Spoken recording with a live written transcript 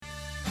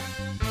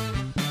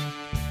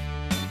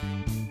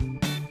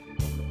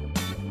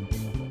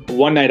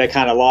one night I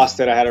kind of lost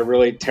it. I had a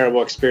really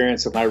terrible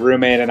experience with my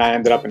roommate, and I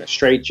ended up in a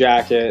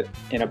straitjacket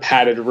in a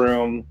padded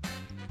room,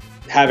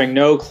 having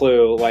no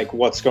clue like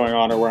what's going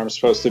on or where I'm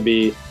supposed to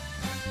be.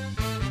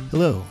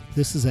 Hello,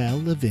 this is Al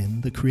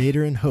Levin, the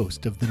creator and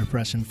host of the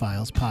Depression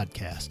Files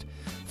podcast.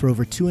 For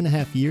over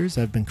 2.5 years,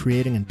 I've been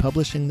creating and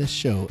publishing this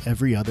show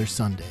every other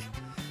Sunday.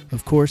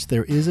 Of course,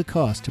 there is a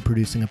cost to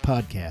producing a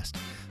podcast,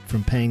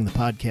 from paying the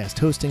podcast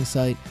hosting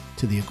site,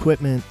 to the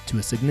equipment, to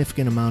a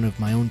significant amount of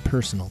my own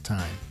personal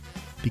time.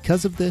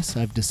 Because of this,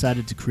 I've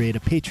decided to create a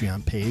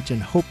Patreon page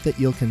and hope that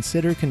you'll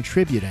consider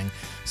contributing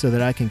so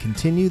that I can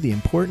continue the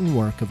important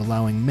work of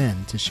allowing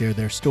men to share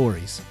their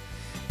stories.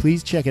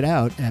 Please check it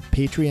out at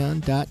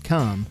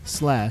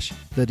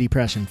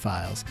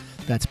patreon.com/thedepressionfiles.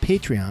 That's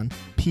Patreon,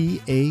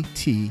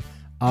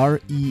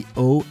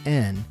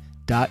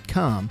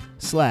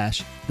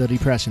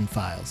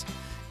 patreon.com/thedepressionfiles.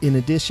 In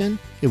addition,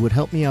 it would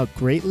help me out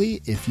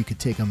greatly if you could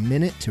take a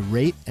minute to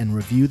rate and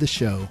review the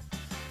show.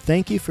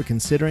 Thank you for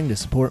considering to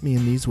support me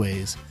in these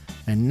ways.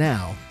 And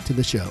now, to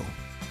the show.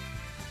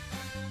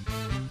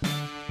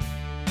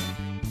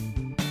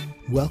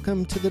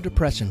 Welcome to the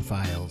Depression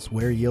Files,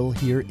 where you'll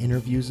hear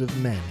interviews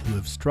of men who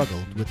have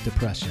struggled with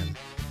depression.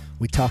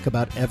 We talk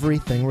about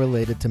everything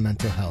related to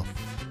mental health,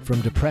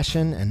 from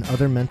depression and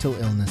other mental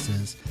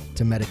illnesses,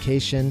 to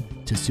medication,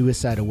 to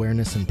suicide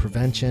awareness and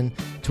prevention,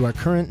 to our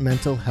current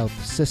mental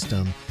health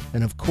system,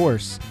 and of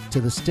course, to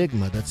the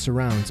stigma that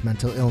surrounds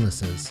mental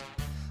illnesses.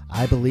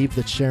 I believe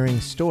that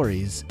sharing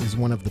stories is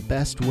one of the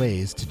best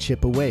ways to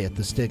chip away at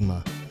the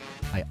stigma.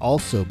 I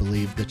also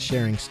believe that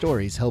sharing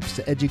stories helps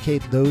to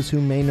educate those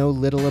who may know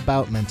little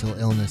about mental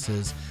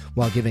illnesses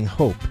while giving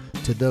hope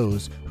to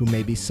those who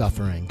may be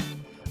suffering.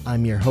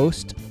 I'm your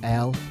host,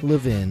 Al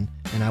Levin,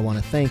 and I want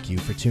to thank you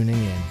for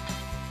tuning in.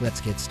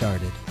 Let's get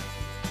started.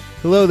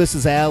 Hello, this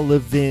is Al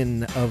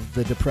Levin of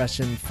the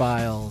Depression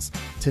Files.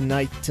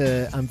 Tonight,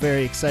 I'm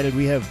very excited.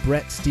 We have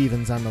Brett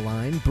Stevens on the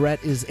line.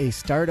 Brett is a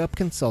startup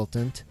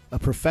consultant, a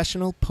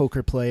professional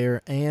poker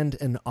player, and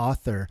an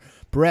author.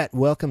 Brett,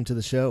 welcome to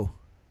the show.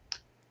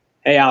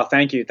 Hey, Al,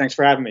 thank you. Thanks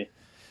for having me.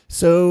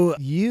 So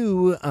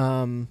you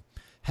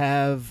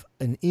have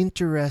an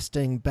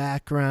interesting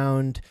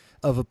background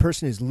of a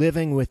person who's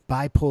living with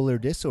bipolar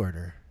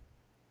disorder.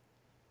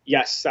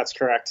 Yes, that's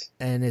correct.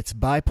 And it's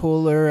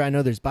bipolar. I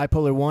know there's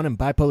bipolar 1 and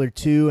bipolar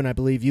 2, and I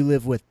believe you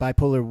live with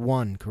bipolar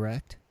 1,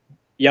 correct?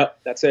 Yep,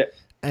 that's it.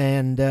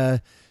 And,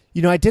 I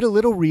did a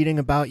little reading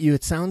about you.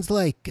 It sounds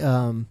like,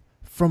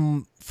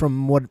 from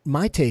what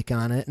my take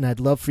on it, and I'd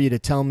love for you to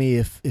tell me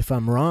if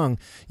I'm wrong,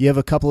 you have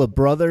a couple of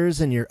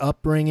brothers and your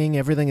upbringing,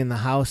 everything in the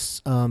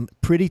house,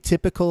 pretty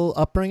typical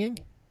upbringing?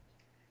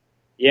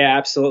 Yeah,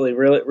 absolutely.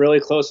 Really, really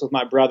close with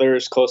my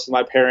brothers, close with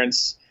my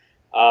parents.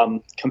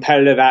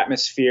 Competitive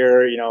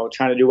atmosphere,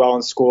 trying to do well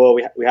in school.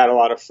 We had a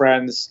lot of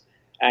friends,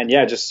 and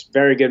yeah, just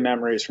very good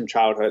memories from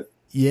childhood.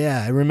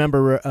 Yeah, I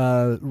remember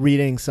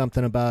reading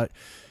something about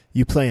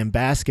you playing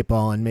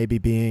basketball and maybe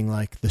being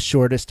like the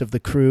shortest of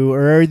the crew.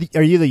 Or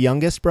are you the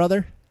youngest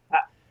brother?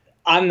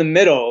 I'm the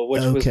middle,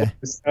 which okay.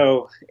 was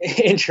so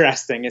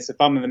interesting. Is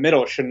if I'm in the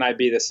middle, shouldn't I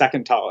be the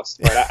second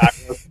tallest? But I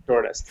was the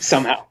shortest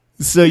somehow.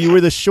 So you were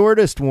the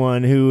shortest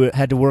one who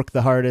had to work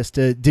the hardest.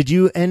 Did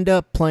you end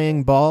up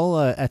playing ball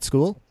at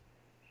school?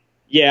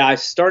 Yeah, I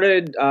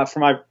started for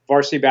my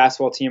varsity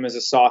basketball team as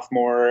a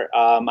sophomore.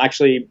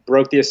 Actually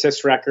broke the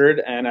assist record,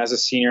 and as a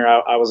senior,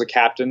 I was a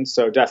captain.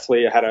 So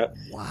definitely had a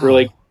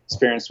really good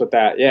experience with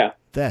that. Yeah,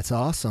 that's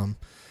awesome.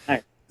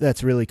 Hi.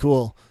 That's really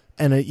cool.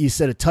 And you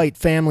said a tight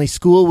family.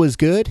 School was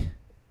good?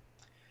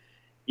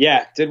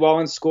 Yeah, did well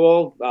in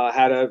school.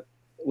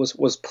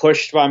 Was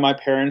pushed by my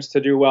parents to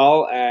do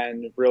well,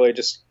 and really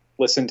just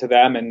listened to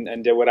them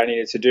and did what I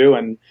needed to do,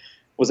 and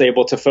was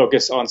able to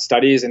focus on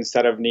studies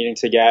instead of needing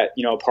to get,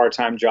 a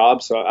part-time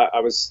job. So I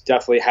was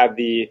definitely had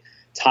the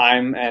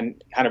time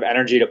and kind of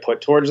energy to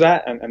put towards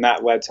that. And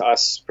that led to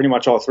us, pretty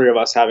much all three of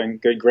us, having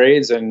good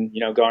grades and,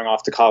 going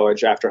off to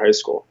college after high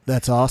school.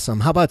 That's awesome.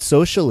 How about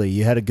socially?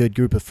 You had a good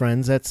group of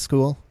friends at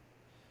school?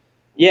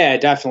 Yeah,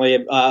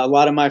 definitely. A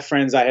lot of my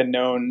friends I had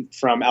known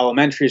from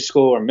elementary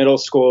school or middle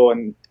school,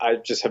 and I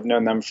just have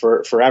known them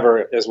for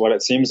forever is what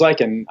it seems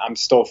like. And I'm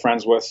still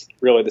friends with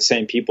really the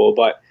same people.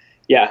 But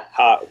yeah,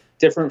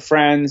 different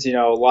friends,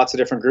 lots of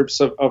different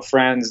groups of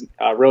friends,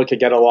 really could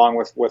get along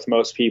with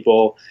most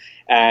people.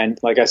 And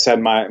like I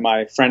said,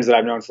 my friends that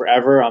I've known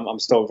forever, I'm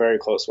still very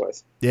close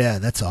with. Yeah,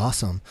 that's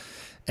awesome.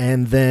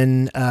 And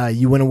then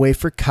you went away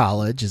for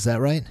college. Is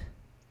that right?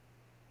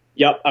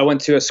 Yep. I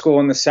went to a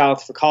school in the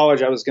South for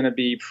college. I was going to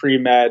be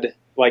pre-med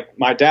like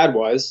my dad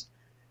was.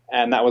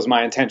 And that was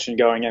my intention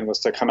going in, was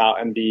to come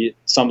out and be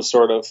some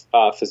sort of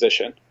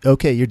physician.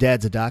 Okay. Your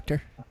dad's a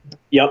doctor?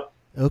 Yep.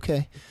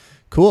 Okay.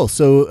 Cool.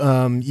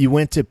 So you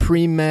went to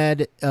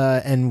pre-med,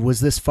 and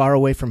was this far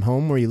away from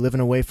home? Were you living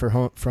away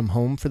from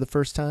home for the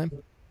first time?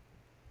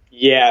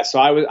 Yeah. So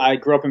I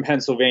grew up in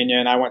Pennsylvania,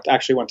 and I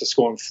actually went to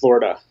school in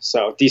Florida.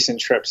 So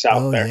decent trips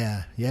out there.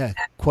 Oh, yeah.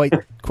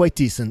 Quite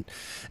decent.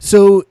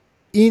 So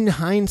in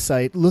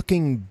hindsight,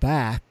 looking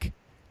back,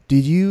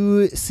 did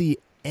you see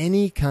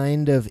any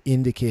kind of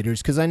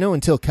indicators? Because I know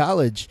until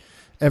college,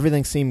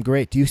 everything seemed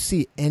great. Do you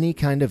see any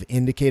kind of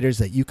indicators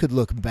that you could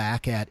look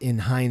back at in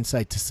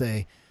hindsight to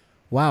say,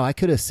 wow, I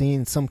could have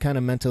seen some kind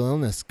of mental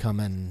illness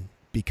coming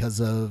because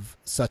of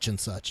such and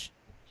such?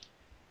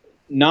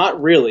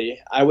 Not really.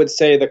 I would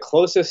say the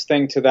closest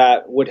thing to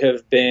that would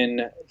have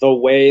been the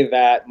way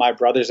that my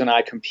brothers and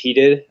I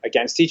competed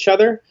against each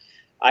other.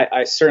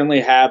 I certainly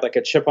had like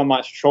a chip on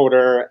my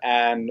shoulder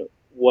and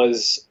would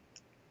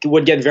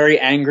get very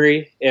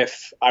angry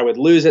if I would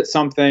lose at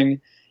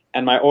something.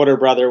 And my older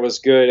brother was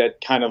good at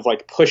kind of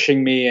like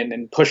pushing me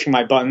and pushing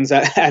my buttons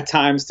at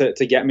times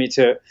to get me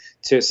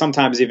to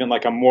sometimes even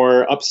like a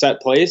more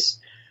upset place.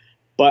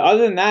 But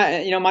other than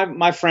that,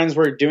 my friends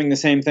were doing the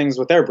same things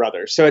with their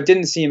brothers. So it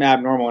didn't seem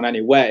abnormal in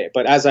any way.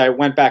 But as I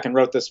went back and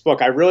wrote this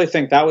book, I really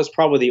think that was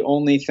probably the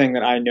only thing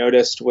that I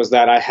noticed was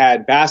that I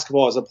had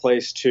basketball as a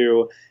place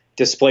to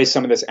display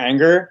some of this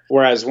anger.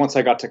 Whereas once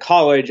I got to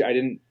college, I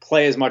didn't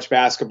play as much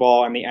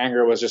basketball and the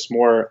anger was just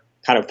more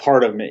kind of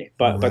part of me.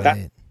 But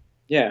that,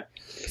 yeah.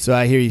 So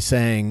I hear you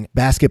saying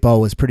basketball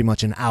was pretty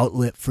much an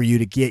outlet for you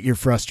to get your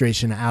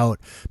frustration out.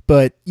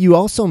 But you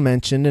also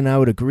mentioned, and I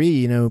would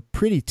agree,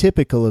 pretty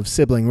typical of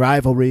sibling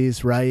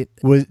rivalries, right?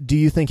 Do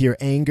you think your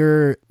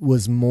anger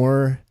was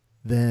more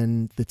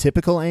than the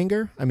typical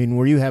anger? I mean,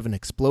 were you having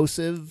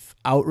explosive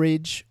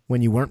outrage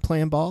when you weren't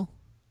playing ball?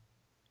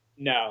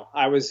 No,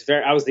 I was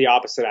the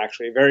opposite,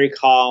 actually. Very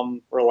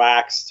calm,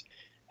 relaxed.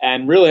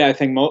 And really, I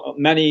think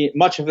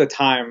much of the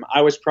time,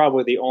 I was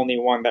probably the only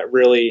one that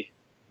really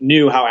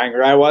knew how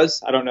angry I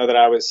was. I don't know that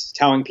I was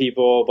telling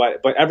people,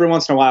 but every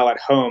once in a while at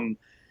home,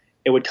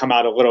 it would come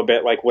out a little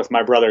bit, like with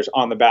my brothers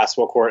on the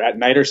basketball court at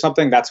night or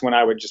something. That's when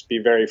I would just be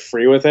very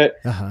free with it.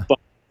 Uh-huh. But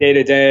day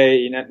to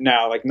day,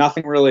 no, like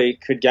nothing really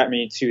could get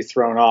me too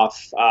thrown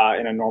off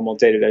in a normal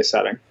day-to-day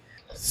setting.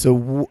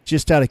 So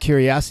just out of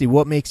curiosity,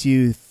 what makes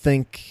you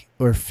think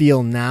or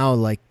feel now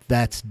like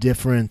that's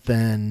different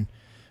than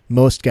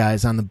most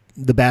guys on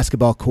the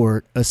basketball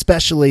court,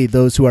 especially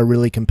those who are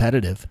really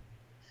competitive?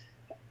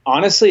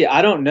 Honestly,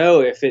 I don't know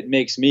if it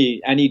makes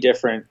me any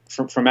different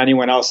from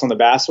anyone else on the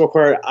basketball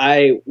court.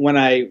 When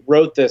I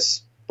wrote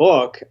this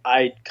book,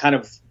 I kind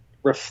of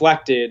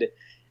reflected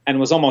and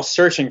was almost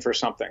searching for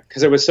something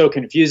because it was so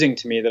confusing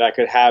to me that I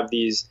could have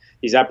these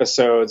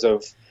episodes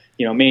of,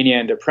 mania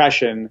and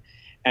depression,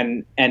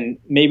 and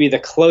maybe the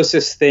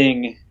closest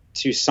thing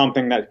to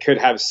something that could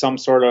have some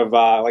sort of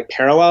like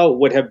parallel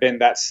would have been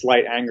that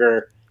slight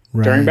anger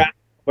during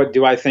basketball. But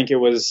do I think it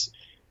was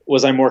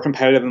I more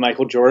competitive than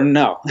Michael Jordan?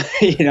 No.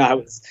 I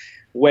was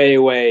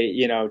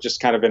way, just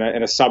kind of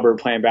in a suburb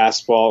playing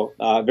basketball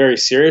very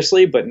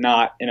seriously, but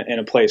not in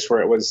a place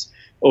where it was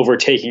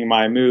overtaking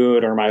my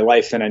mood or my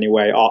life in any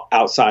way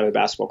outside of the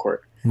basketball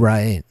court.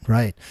 Right.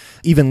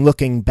 Even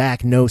looking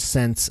back, no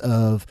sense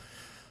of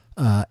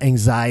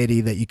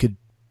anxiety that you could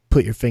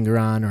put your finger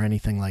on or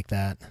anything like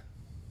that.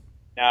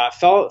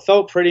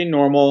 Felt pretty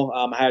normal.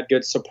 I had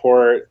good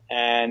support,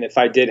 and if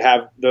I did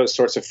have those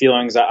sorts of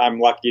feelings, I'm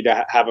lucky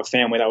to have a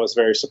family that was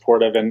very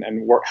supportive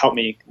and helped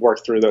me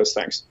work through those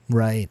things.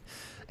 Right.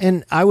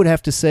 And I would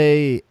have to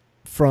say,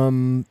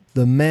 from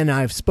the men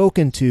I've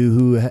spoken to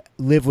who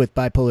live with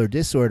bipolar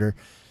disorder,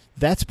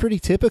 that's pretty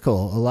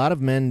typical. A lot of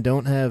men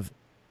don't have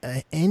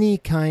any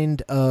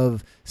kind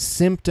of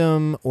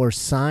symptom or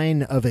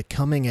sign of it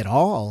coming at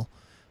all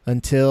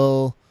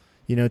until,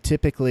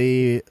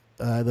 typically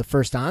the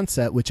first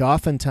onset, which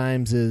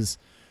oftentimes is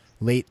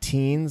late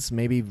teens,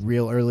 maybe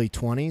real early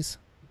 20s.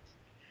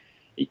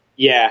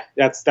 Yeah,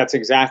 that's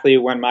exactly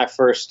when my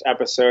first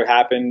episode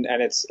happened.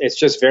 And it's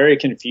just very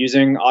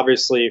confusing.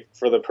 Obviously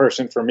for the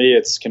person, for me,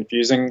 it's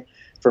confusing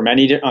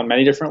on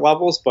many different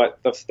levels, but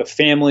the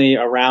family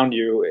around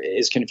you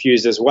is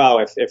confused as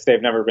well if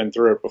they've never been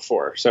through it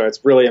before. So it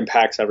really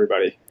impacts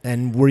everybody.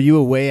 And were you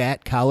away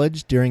at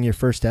college during your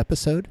first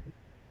episode?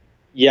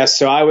 Yes,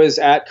 so I was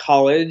at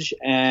college,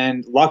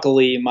 and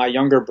luckily my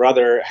younger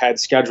brother had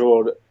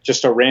scheduled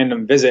just a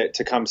random visit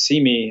to come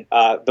see me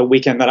the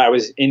weekend that I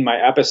was in my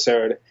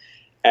episode,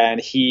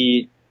 and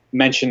he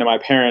mentioned to my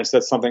parents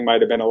that something might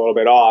have been a little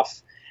bit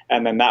off,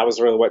 and then that was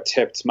really what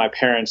tipped my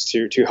parents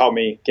to help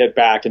me get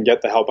back and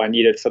get the help I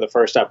needed for the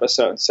first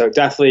episode. So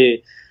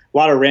definitely a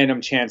lot of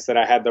random chance that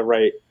I had the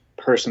right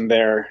person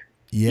there.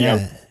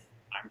 Yeah.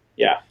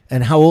 Yeah.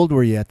 And how old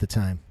were you at the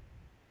time?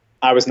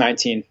 I was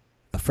 19.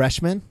 A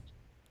freshman?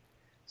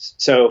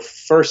 So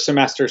first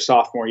semester,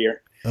 sophomore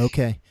year.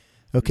 Okay.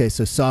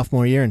 So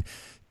sophomore year. And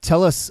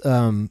tell us,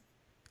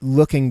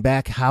 looking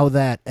back, how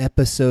that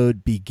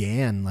episode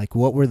began. Like,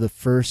 what were the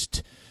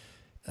first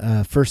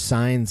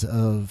signs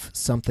of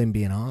something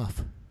being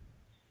off?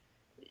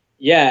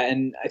 Yeah.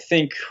 And I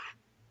think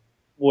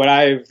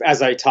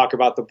as I talk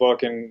about the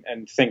book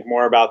and think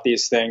more about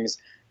these things,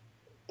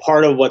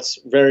 part of what's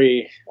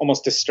very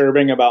almost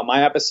disturbing about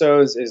my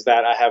episodes is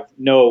that I have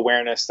no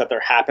awareness that they're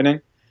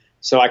happening.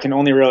 So I can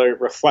only really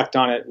reflect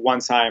on it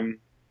once I'm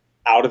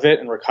out of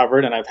it and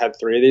recovered, and I've had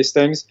 3 of these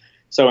things.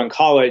 So in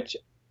college,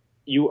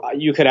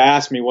 you could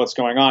ask me what's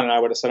going on, and I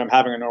would have said I'm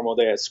having a normal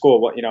day at school.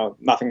 But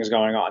nothing is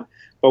going on.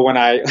 But when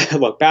I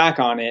look back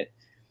on it,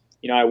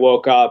 I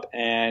woke up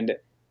and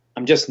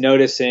I'm just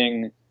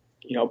noticing,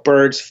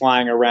 birds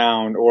flying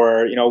around,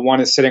 or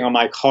one is sitting on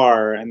my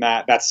car, and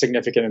that's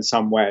significant in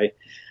some way.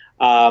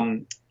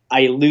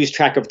 I lose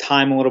track of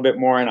time a little bit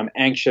more, and I'm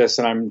anxious,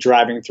 and I'm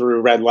driving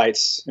through red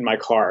lights in my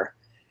car.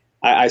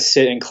 I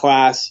sit in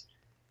class,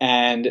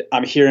 and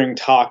I'm hearing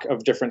talk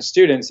of different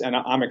students, and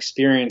I'm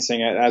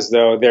experiencing it as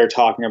though they're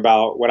talking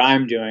about what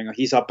I'm doing.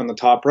 He's up in the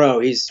top row.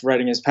 He's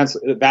writing his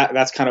pencil.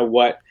 That's kind of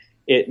what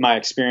my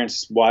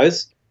experience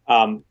was.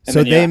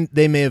 So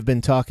they may have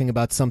been talking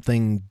about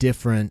something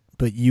different,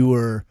 but you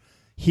were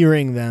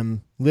hearing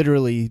them,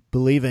 literally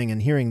believing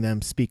and hearing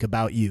them speak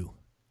about you.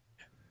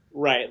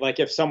 Right. Like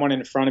if someone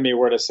in front of me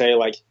were to say,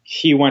 like,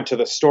 he went to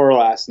the store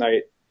last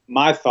night,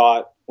 my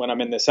thought when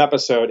I'm in this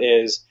episode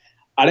is,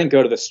 I didn't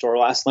go to the store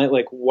last night.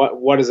 Like,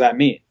 what does that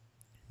mean?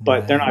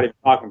 But they're not even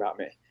talking about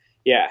me.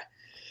 Yeah.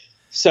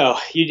 So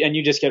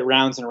you just get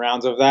rounds and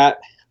rounds of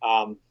that.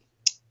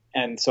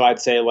 And so I'd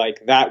say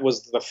like that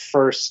was the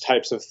first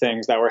types of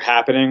things that were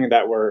happening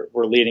that were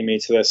leading me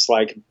to this,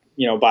 like,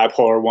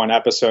 bipolar 1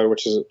 episode,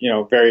 which is,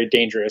 very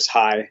dangerous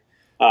high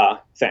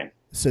thing.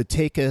 So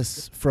take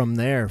us from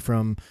there,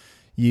 from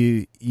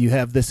you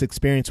have this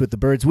experience with the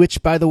birds,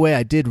 which, by the way,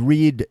 I did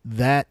read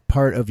that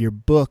part of your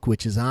book,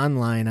 which is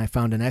online. I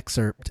found an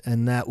excerpt,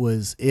 and that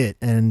was it.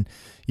 And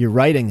your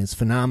writing is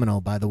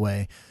phenomenal, by the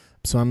way.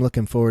 So I'm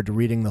looking forward to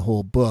reading the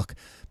whole book.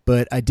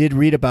 But I did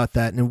read about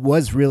that, and it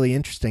was really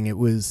interesting. It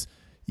was,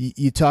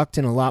 you talked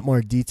in a lot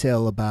more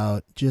detail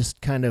about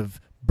just kind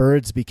of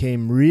birds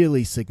became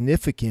really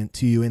significant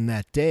to you in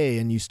that day,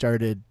 and you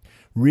started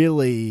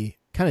really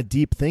kind of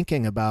deep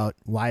thinking about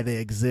why they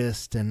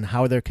exist and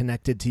how they're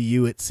connected to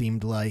you, it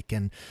seemed like.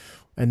 And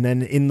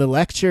then in the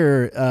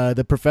lecture,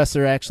 the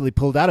professor actually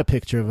pulled out a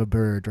picture of a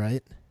bird,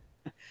 right?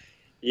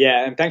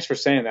 Yeah, and thanks for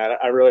saying that.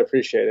 I really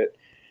appreciate it.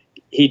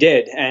 He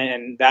did,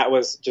 and that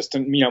was just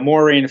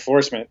more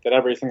reinforcement that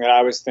everything that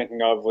I was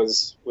thinking of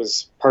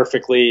was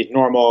perfectly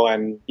normal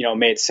and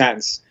made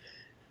sense.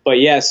 But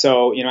yeah,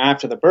 so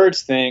after the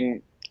birds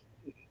thing,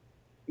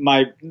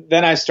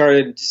 then I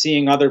started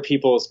seeing other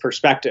people's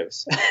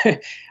perspectives.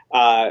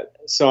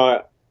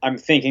 So I'm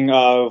thinking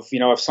of,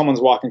 if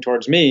someone's walking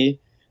towards me,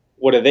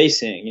 what are they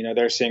seeing?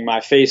 They're seeing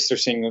my face, they're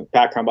seeing the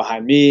background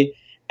behind me,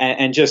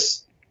 and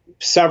just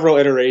several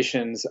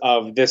iterations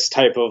of this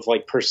type of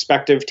like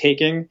perspective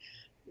taking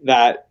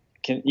that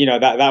can,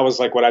 that was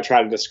like what I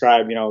tried to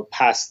describe,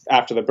 past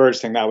after the birds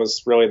thing. That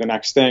was really the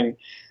next thing.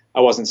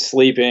 I wasn't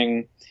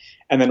sleeping.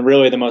 And then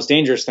really the most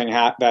dangerous thing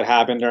that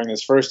happened during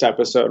this first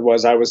episode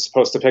was I was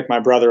supposed to pick my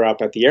brother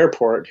up at the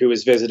airport, who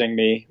was visiting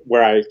me,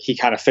 where he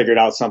kind of figured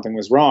out something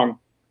was wrong.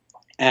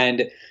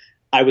 And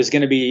I was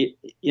going to be,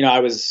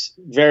 I was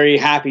very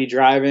happy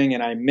driving,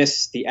 and I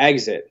missed the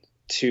exit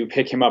to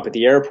pick him up at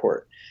the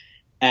airport.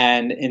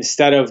 And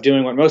instead of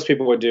doing what most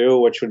people would do,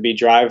 which would be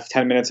drive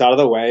 10 minutes out of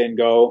the way and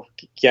go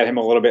get him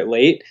a little bit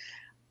late,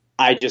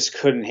 I just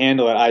couldn't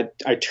handle it.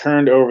 I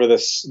turned over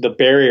the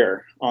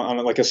barrier on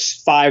like a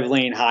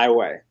 5-lane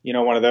highway,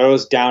 one of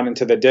those, down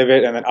into the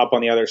divot and then up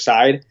on the other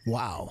side.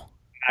 Wow.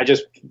 I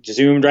just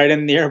zoomed right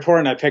in the airport,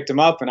 and I picked him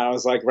up, and I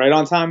was like right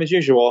on time as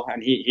usual.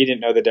 And he didn't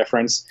know the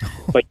difference.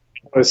 But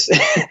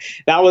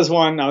that was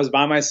one. I was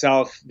by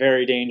myself,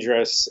 very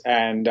dangerous,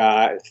 and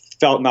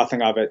felt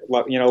nothing of it.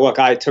 Look,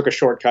 I took a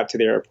shortcut to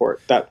the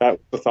airport. That was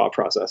the thought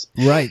process.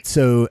 Right.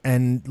 So,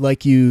 and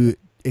like you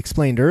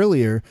explained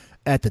earlier,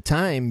 at the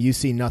time, you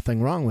see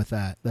nothing wrong with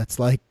that. That's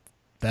like,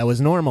 that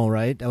was normal,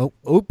 right? Oh,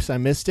 oops, I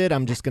missed it.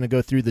 I'm just going to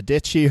go through the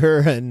ditch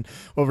here and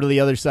over to the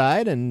other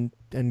side and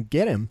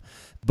get him.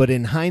 But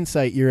in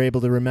hindsight, you're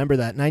able to remember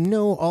that. And I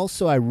know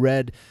also I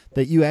read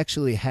that you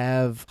actually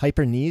have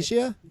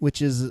hypermnesia,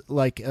 which is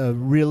like a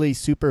really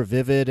super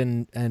vivid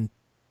and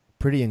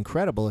pretty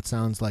incredible, it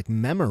sounds like,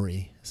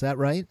 memory. Is that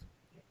right?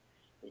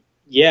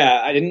 Yeah,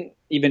 I didn't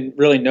even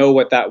really know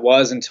what that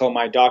was until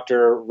my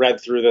doctor read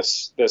through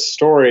this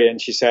story,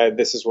 and she said,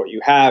 this is what you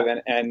have.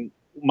 And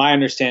my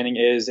understanding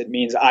is it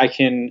means I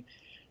can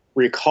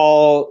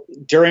recall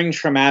during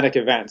traumatic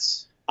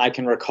events, I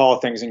can recall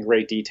things in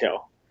great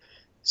detail.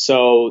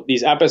 So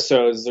these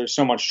episodes, there's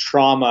so much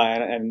trauma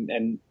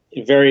and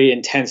very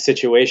intense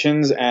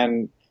situations.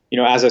 And,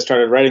 as I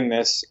started writing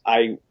this,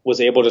 I was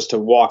able just to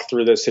walk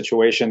through those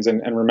situations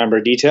and remember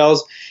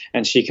details.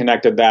 And she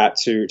connected that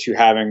to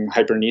having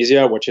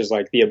hypermnesia, which is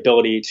like the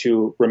ability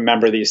to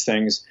remember these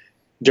things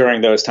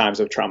during those times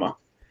of trauma.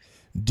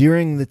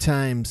 During the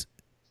times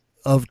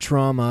of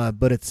trauma,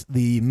 but it's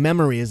the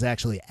memory is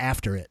actually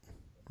after it,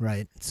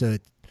 right? So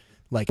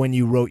like when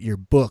you wrote your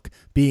book,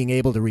 being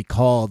able to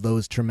recall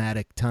those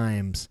traumatic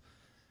times.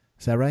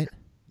 Is that right?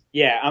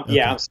 Yeah. Okay.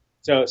 Yeah.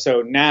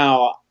 So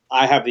now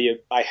I had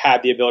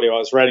the ability while I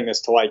was writing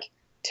this to like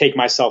take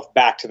myself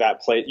back to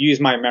that place, use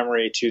my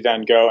memory to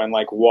then go and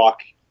like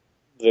walk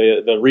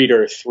the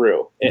reader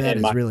through. That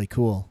is really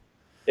cool.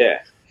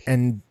 Yeah.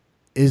 And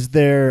is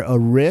there a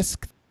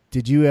risk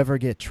Did you ever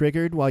get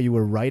triggered while you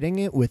were writing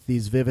it with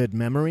these vivid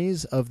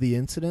memories of the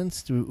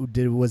incidents?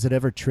 Was it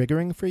ever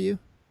triggering for you?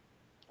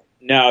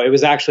 No, it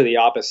was actually the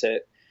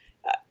opposite.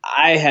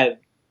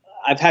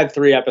 I've had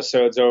 3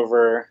 episodes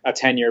over a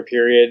 10-year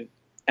period,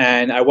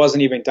 and I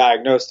wasn't even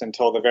diagnosed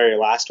until the very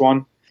last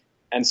one.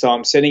 And so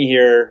I'm sitting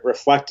here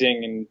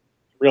reflecting and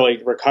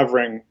really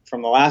recovering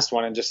from the last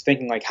one and just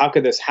thinking, like, how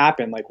could this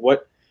happen? Like,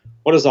 what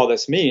does all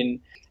this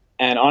mean?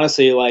 And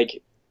honestly,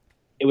 like,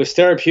 it was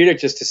therapeutic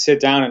just to sit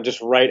down and just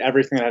write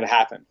everything that had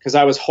happened, because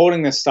I was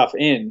holding this stuff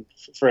in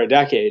for a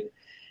decade.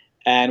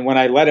 And when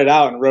I let it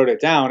out and wrote it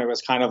down, it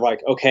was kind of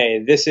like,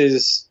 okay, this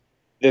is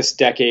this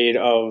decade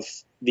of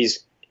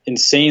these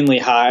insanely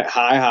high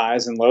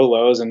highs and low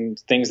lows and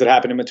things that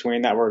happened in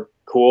between that were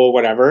cool,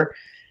 whatever.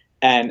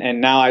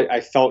 And now I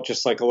felt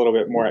just like a little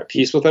bit more at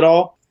peace with it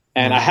all.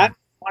 And I had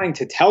wanting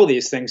to tell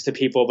these things to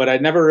people, but I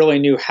never really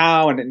knew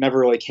how, and it never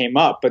really came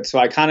up. But so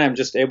I kind of am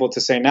just able to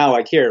say now,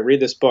 like, here,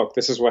 read this book.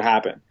 This is what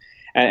happened.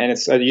 And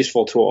it's a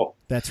useful tool.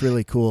 That's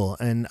really cool.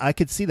 And I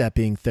could see that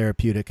being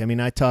therapeutic. I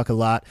mean, I talk a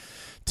lot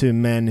to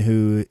men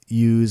who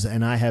use,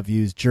 and I have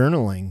used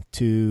journaling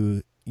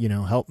to,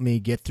 help me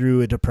get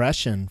through a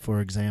depression,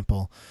 for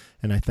example.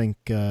 And I think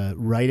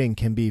writing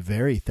can be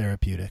very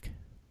therapeutic.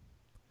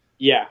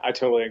 Yeah, I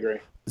totally agree.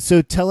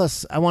 So tell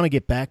us, I want to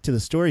get back to the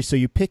story. So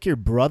you pick your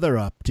brother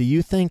up. Do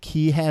you think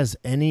he has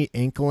any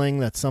inkling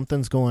that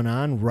something's going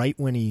on right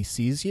when he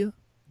sees you?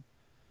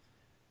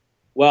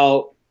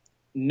 Well,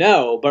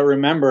 no, but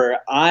remember,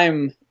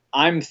 I'm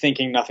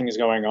thinking nothing's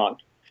going on.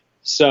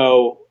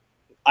 So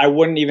I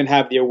wouldn't even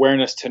have the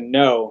awareness to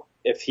know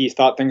if he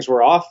thought things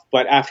were off.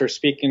 But after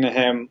speaking to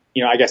him,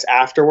 I guess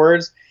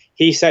afterwards,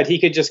 he said he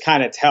could just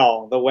kind of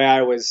tell the way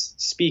I was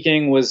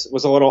speaking was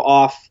a little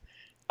off.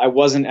 I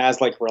wasn't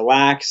as like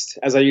relaxed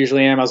as I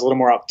usually am. I was a little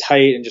more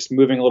uptight and just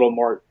moving a little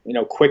more,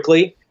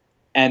 quickly.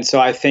 And so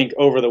I think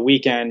over the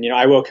weekend,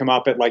 I woke him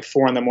up at like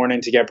 4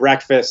 a.m. to get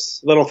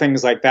breakfast, little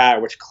things like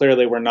that, which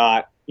clearly were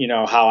not,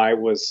 how I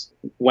was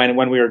when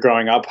we were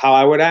growing up, how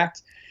I would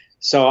act.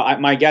 So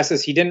my guess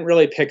is he didn't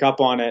really pick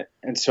up on it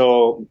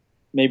until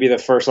maybe the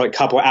first like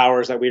couple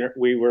hours that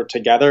we were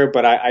together.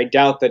 But I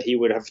doubt that he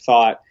would have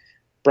thought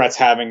Brett's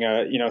having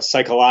a,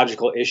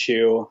 psychological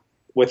issue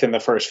within the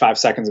first 5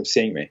 seconds of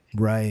seeing me.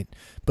 Right.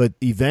 But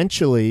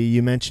eventually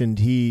you mentioned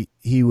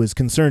he was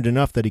concerned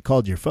enough that he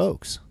called your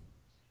folks.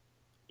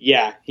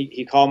 Yeah.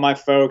 He called my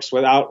folks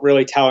without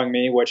really telling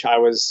me, which I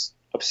was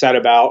upset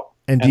about.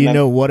 And do you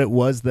know what it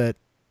was that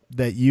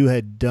you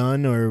had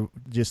done, or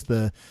just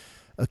the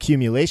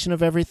accumulation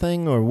of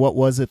everything, or what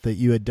was it that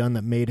you had done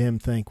that made him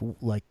think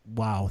like,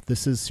 wow,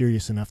 this is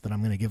serious enough that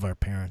I'm going to give our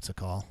parents a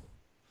call?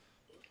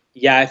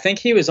 Yeah, I think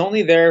he was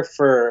only there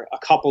for a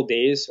couple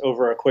days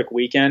over a quick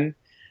weekend.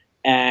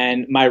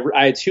 And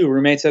I had 2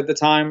 roommates at the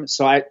time.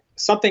 So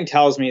something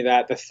tells me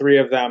that the 3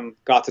 of them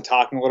got to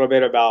talking a little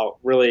bit about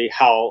really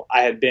how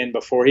I had been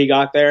before he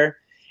got there.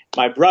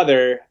 My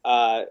brother,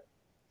 I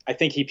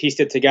think he pieced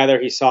it together.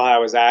 He saw how I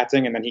was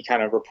acting, and then he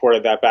kind of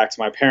reported that back to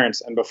my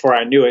parents. And before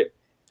I knew it,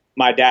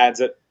 my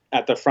dad's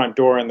at the front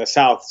door in the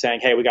South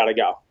saying, hey, we got to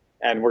go,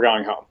 and we're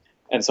going home.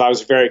 And so I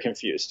was very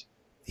confused.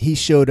 He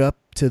showed up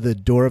to the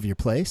door of your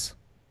place?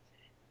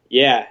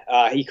 Yeah,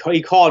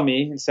 he called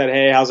me and said,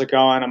 hey, how's it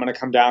going? I'm going to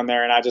come down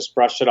there. And I just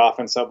brushed it off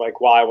and said,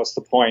 like, why? What's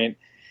the point?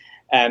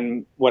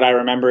 And what I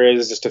remember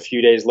is just a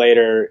few days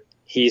later,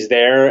 he's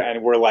there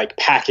and we're like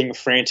packing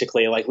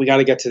frantically, like, we got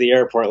to get to the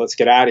airport. Let's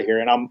get out of here.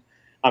 And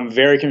I'm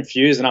very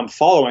confused, and I'm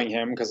following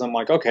him because I'm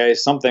like, okay,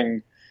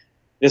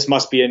 this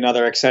must be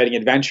another exciting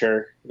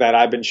adventure that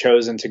I've been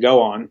chosen to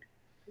go on.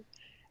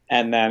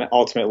 And then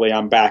ultimately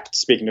I'm back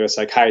speaking to a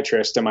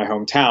psychiatrist in my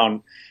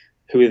hometown,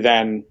 who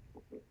then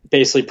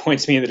basically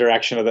points me in the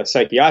direction of the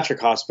psychiatric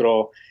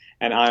hospital.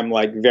 And I'm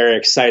like very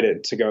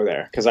excited to go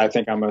there because I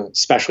think I'm a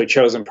specially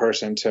chosen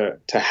person to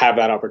have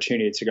that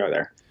opportunity to go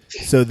there.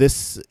 So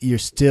you're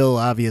still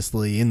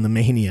obviously in the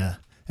mania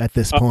at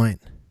this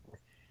point.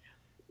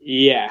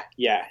 Yeah.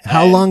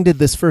 How long did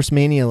this first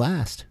mania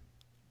last?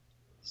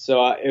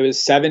 So it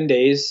was 7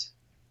 days,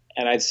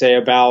 and I'd say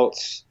about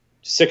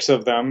 6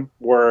 of them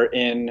were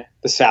in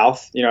the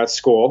South, at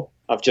school,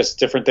 of just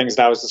different things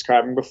that I was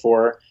describing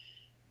before.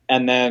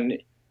 And then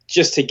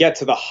just to get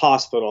to the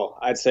hospital,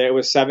 I'd say it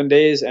was 7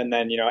 days. And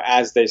then,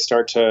 as they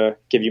start to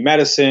give you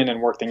medicine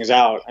and work things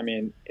out, I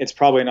mean, it's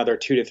probably another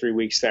 2 to 3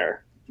 weeks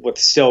there with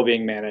still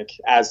being manic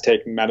as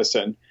taking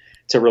medicine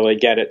to really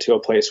get it to a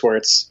place where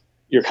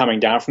you're coming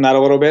down from that a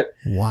little bit.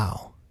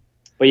 Wow.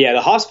 But yeah,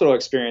 the hospital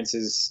experience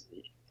is,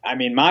 I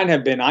mean,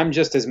 I'm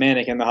just as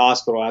manic in the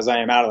hospital as I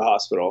am out of the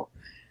hospital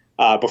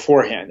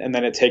beforehand. And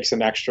then it takes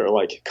an extra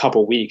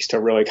couple weeks to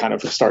really kind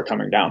of start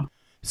coming down.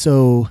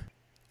 So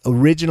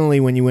originally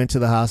when you went to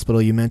the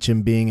hospital, you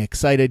mentioned being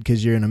excited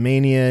because you're in a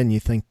mania and you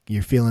think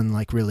you're feeling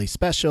like really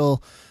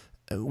special.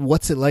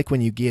 What's it like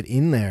when you get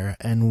in there,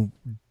 and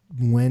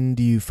when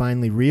do you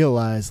finally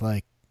realize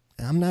like,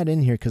 I'm not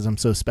in here because I'm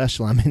so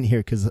special. I'm in here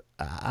because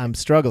I'm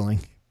struggling.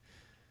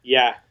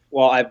 Yeah.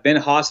 Well, I've been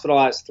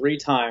hospitalized 3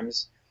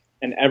 times,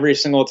 and every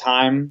single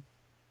time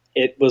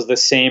it was the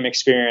same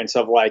experience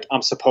of like,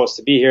 I'm supposed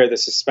to be here.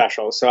 This is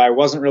special. So I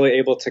wasn't really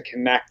able to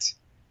connect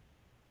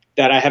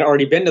that I had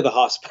already been to the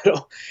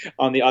hospital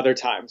on the other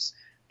times.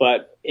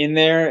 But in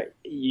there,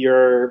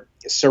 you're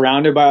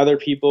surrounded by other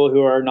people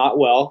who are not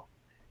well.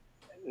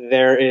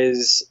 There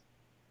is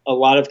a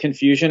lot of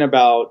confusion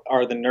about,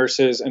 are the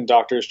nurses and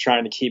doctors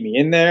trying to keep me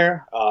in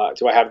there?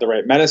 Do I have the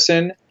right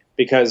medicine?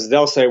 Because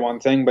they'll say one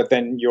thing, but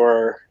then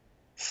your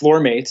floor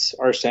mates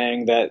are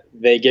saying that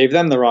they gave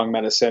them the wrong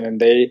medicine and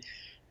they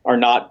are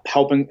not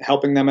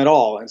helping them at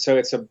all. And so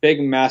it's a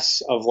big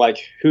mess of like,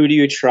 who do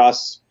you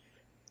trust?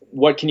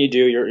 What can you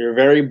do? You're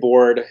very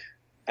bored.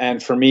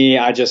 And for me,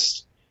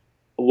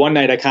 one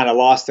night I kind of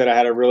lost it. I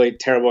had a really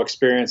terrible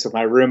experience with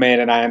my roommate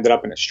and I ended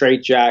up in a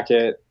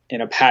straitjacket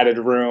in a padded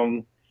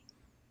room,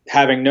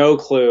 having no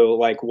clue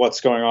like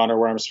what's going on or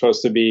where I'm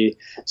supposed to be.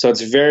 So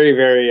it's very,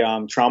 very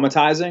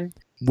traumatizing.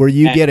 Were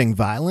you getting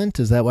violent?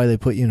 Is that why they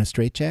put you in a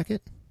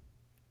straitjacket?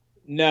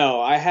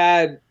 No, I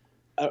had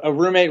a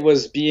roommate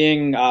was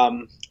being,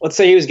 let's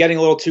say he was getting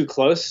a little too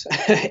close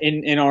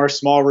in our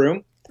small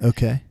room.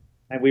 Okay.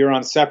 And we were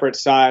on separate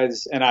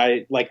sides and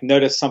I like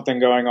noticed something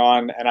going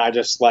on and I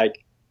just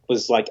like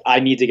was like,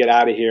 I need to get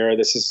out of here.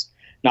 This is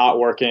not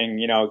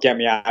working, get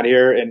me out of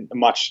here, and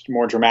much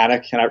more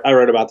dramatic. And I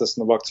wrote about this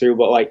in the book too,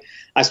 but like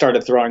I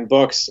started throwing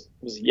books,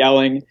 was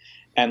yelling,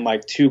 and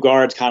like two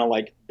guards kind of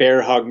like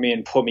bear hugged me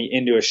and put me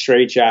into a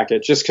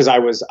straitjacket just because I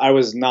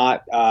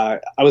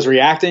was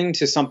reacting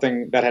to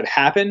something that had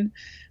happened,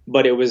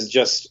 but it was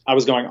just, I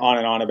was going on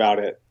and on about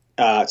it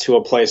to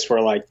a place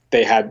where like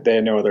they had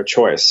no other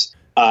choice.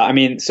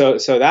 So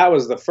that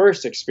was the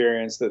first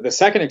experience. The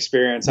second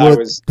experience,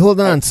 hold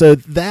on. So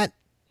that,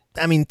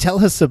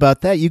 tell us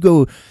about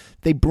that.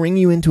 They bring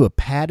you into a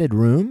padded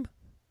room.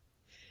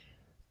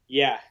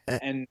 Yeah.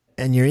 And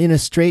you're in a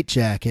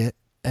straitjacket,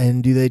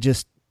 and do they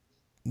just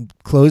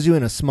close you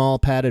in a small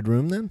padded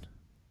room then?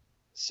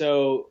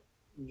 So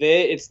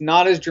it's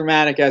not as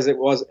dramatic as it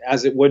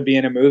would be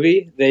in a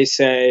movie. They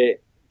say,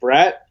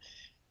 Brett,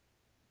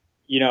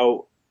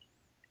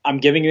 I'm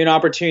giving you an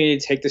opportunity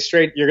to take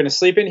you're going to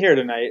sleep in here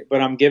tonight,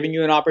 but I'm giving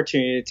you an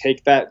opportunity to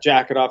take that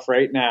jacket off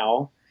right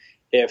now.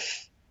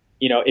 If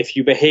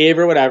you behave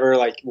or whatever,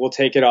 like we'll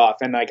take it off.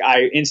 And like,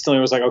 I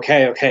instantly was like,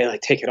 okay,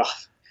 like take it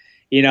off.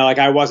 Like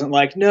I wasn't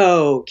like,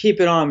 no,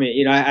 keep it on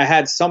me. I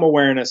had some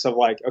awareness of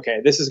like, okay,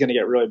 this is going to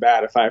get really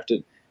bad if I have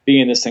to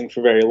be in this thing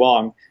for very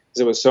long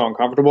because it was so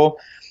uncomfortable.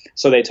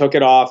 So they took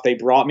it off. They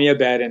brought me a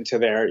bed into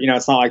there.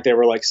 It's not like they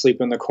were like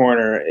sleeping in the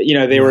corner.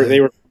 They were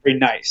very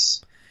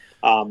nice.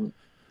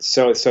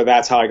 So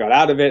that's how I got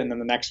out of it. And then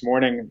the next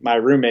morning, my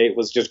roommate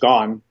was just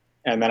gone.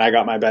 And then I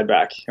got my bed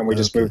back and we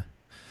just moved.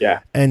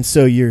 Yeah. And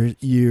so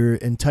your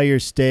entire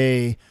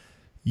stay,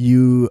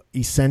 you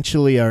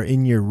essentially are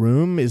in your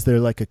room. Is there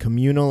like a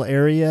communal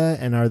area,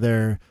 and are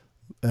there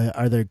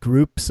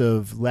groups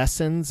of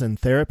lessons and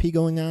therapy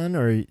going on,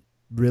 or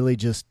really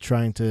just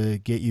trying to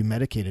get you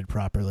medicated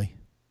properly?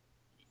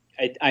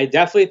 I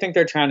definitely think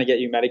they're trying to get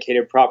you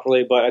medicated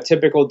properly, but a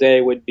typical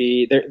day would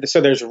be there. So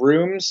there's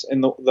rooms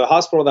in the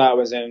hospital that I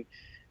was in.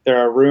 There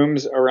are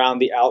rooms around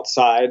the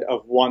outside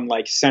of one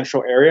like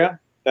central area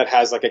that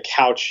has like a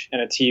couch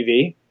and a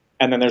TV.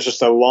 And then there's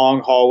just a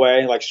long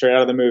hallway, like straight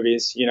out of the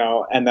movies,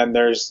 and then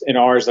in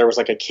ours, there was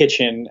like a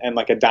kitchen and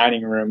like a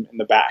dining room in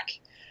the back.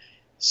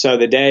 So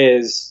the day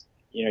is,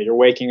 you're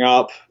waking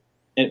up,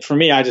 and for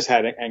me, I just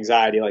had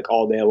anxiety like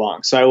all day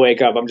long. So I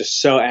wake up, I'm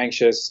just so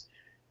anxious,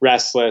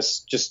 restless,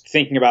 just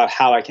thinking about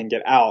how I can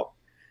get out.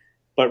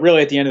 But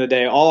really at the end of the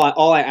day,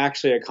 all I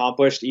actually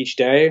accomplished each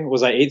day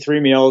was I ate 3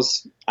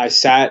 meals. I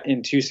sat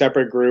in 2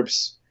 separate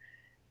groups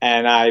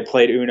and I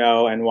played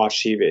Uno and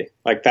watched TV.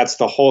 Like that's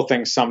the whole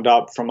thing summed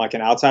up from like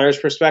an outsider's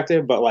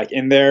perspective. But like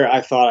in there,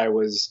 I thought I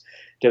was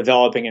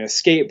developing an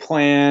escape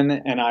plan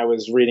and I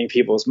was reading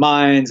people's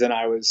minds and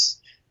I was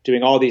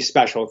doing all these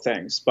special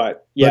things.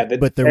 But yeah,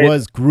 but there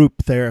was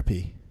group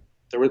therapy.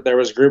 There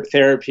was group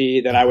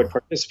therapy that I would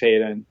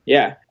participate in.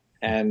 Yeah.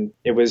 And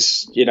it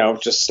was,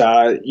 just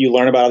you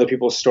learn about other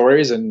people's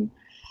stories. And,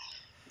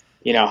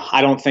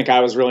 I don't think I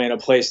was really in a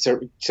place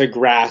to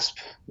grasp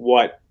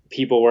what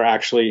people were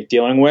actually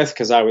dealing with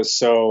because I was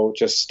so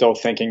just still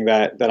thinking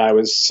that I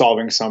was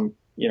solving some,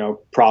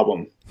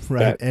 problem.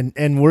 Right.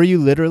 And were you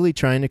literally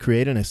trying to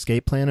create an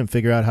escape plan and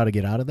figure out how to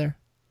get out of there?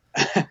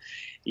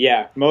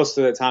 Yeah. Most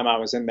of the time I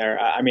was in there.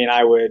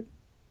 I would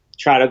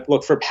try to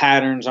look for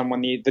patterns on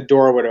when the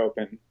door would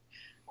open.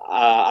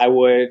 I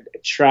would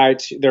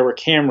there were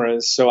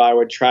cameras, so I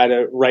would try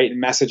to write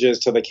messages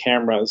to the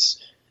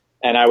cameras,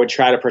 and I would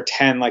try to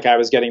pretend like I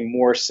was getting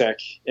more sick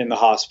in the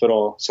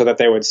hospital so that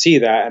they would see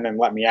that and then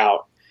let me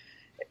out.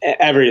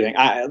 Everything.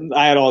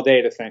 I had all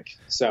day to think,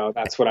 so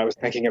that's what I was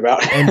thinking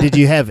about. And did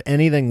you have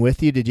anything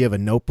with you? Did you have a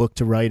notebook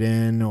to write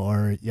in,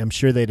 or I'm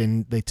sure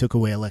they took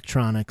away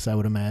electronics, I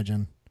would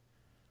imagine.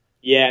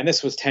 Yeah, and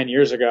this was 10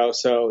 years ago,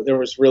 so there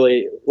was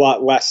really a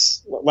lot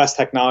less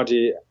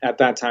technology at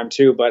that time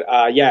too. But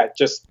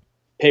just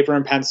paper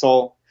and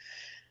pencil.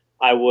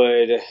 I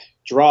would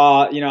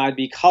draw, I'd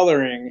be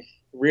coloring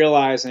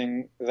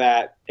realizing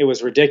that it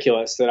was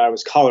ridiculous that I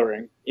was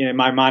coloring. In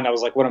my mind, I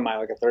was like, what am I,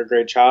 like a third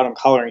grade child? I'm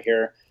coloring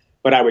here,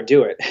 but I would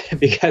do it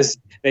because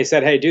they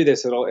said, hey, do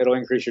this. It'll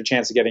increase your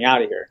chance of getting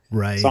out of here.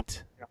 Right. So,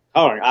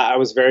 coloring. I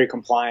was very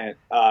compliant.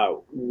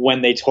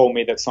 When they told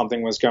me that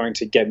something was going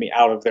to get me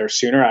out of there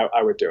sooner,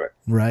 I would do it.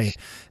 Right.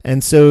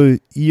 And so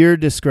you're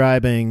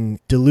describing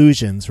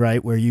delusions,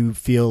 right? Where you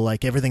feel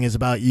like everything is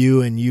about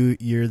you and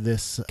you're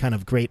this kind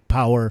of great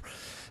power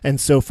and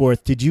so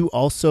forth. Did you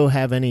also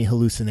have any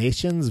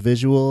hallucinations,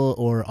 visual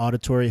or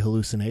auditory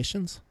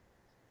hallucinations?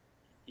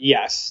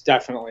 Yes,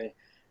 definitely.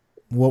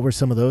 What were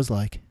some of those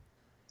like?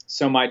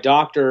 So my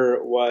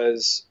doctor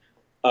was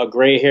a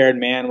gray-haired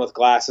man with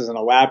glasses and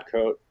a lab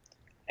coat.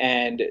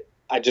 And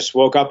I just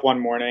woke up one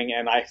morning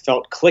and I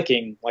felt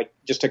clicking, like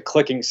just a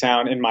clicking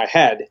sound in my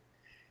head.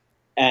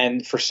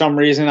 And for some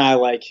reason, I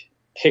like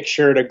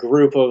pictured a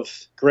group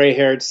of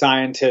gray-haired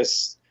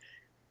scientists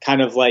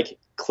kind of like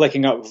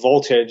clicking up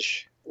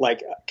voltage,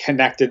 like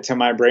connected to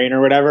my brain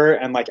or whatever.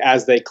 And like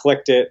as they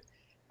clicked it,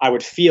 I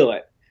would feel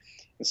it.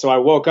 And so I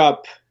woke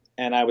up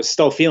and I was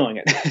still feeling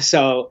it.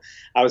 So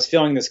I was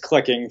feeling this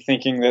clicking,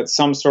 thinking that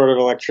some sort of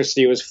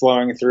electricity was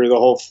flowing through the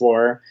whole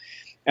floor.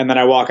 And then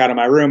I walk out of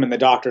my room and the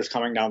doctor's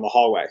coming down the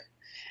hallway.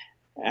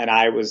 And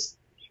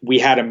we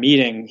had a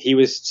meeting. He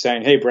was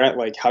saying, hey, Brett,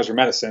 like, how's your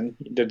medicine?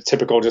 The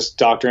typical just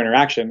doctor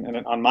interaction.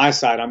 And on my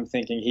side, I'm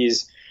thinking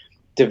he's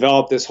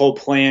developed this whole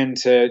plan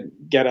to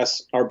get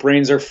us, our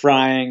brains are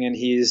frying and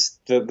he's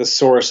the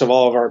source of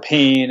all of our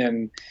pain.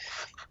 And,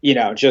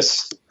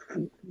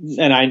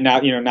 and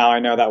now I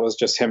know that was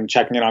just him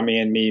checking in on me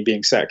and me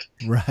being sick.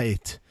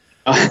 Right.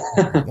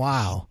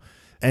 Wow.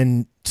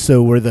 And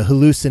so were the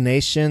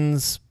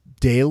hallucinations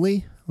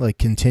daily, like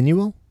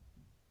continual?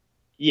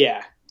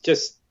 Yeah.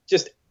 Just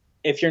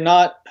if you're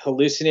not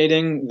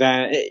hallucinating,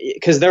 then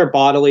because they're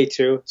bodily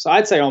too. So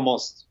I'd say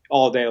almost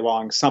all day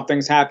long,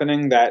 something's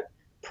happening that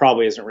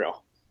probably isn't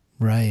real.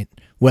 Right.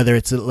 Whether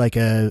it's like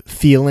a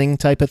feeling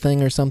type of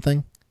thing or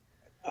something?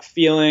 A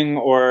feeling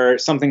or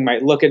something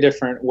might look a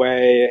different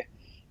way.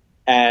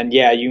 And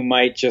yeah, you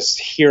might just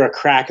hear a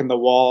crack in the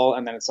wall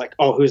and then it's like,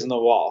 oh, who's in the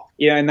wall?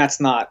 Yeah. And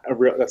that's not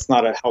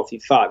a healthy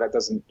thought. That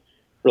doesn't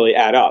really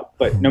add up.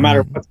 But no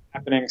matter what's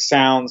happening,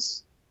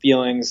 sounds,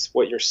 feelings,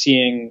 what you're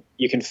seeing,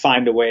 you can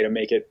find a way to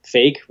make it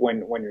fake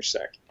when you're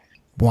sick.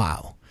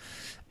 Wow.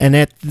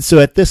 And so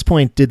at this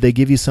point, did they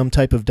give you some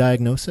type of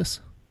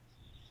diagnosis?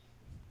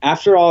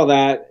 After all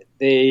that,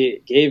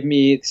 they gave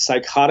me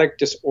psychotic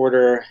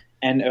disorder,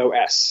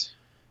 NOS.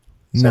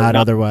 So not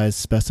otherwise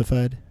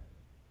specified?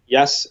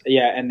 Yes.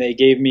 Yeah. And they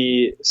gave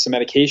me some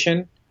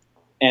medication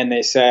and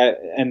they said,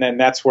 and then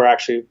that's where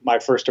actually my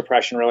first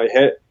depression really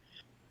hit.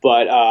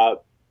 But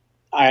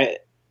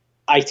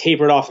I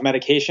tapered off the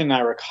medication and I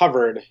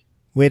recovered.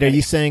 Wait, are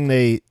you saying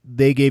they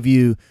gave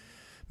you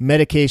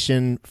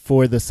medication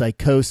for the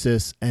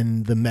psychosis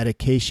and the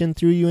medication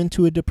threw you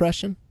into a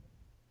depression?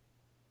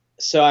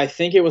 So I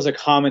think it was a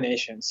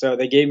combination. So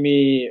they gave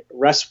me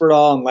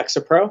Risperdal and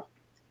Lexapro.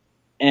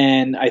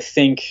 And I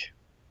think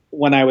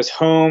when I was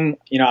home,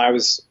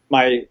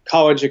 my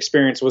college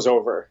experience was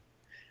over.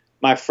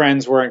 My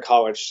friends were in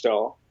college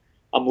still.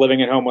 I'm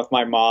living at home with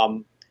my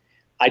mom.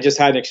 I just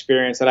had an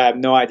experience that I have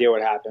no idea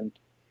what happened.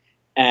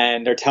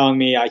 And they're telling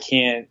me I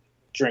can't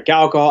drink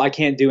alcohol. I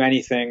can't do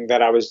anything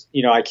that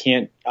I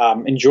can't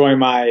enjoy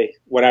my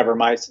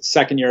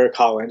second year of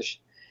college.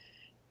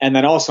 And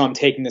then also I'm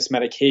taking this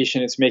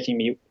medication. It's making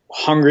me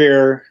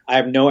hungrier. I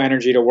have no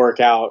energy to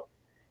work out.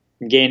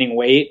 I'm gaining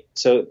weight.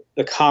 So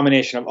the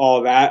combination of all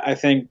of that, I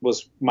think,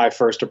 was my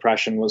first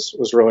depression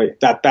was really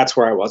that's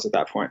where I was at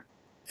that point.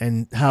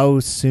 And how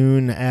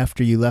soon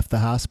after you left the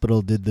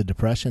hospital did the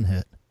depression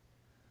hit?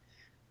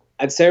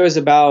 I'd say it was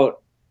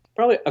about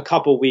probably a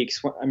couple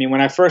weeks. I mean,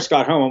 when I first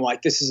got home, I'm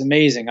like, this is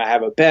amazing. I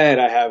have a bed,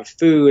 I have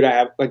food,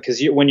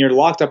 because when you're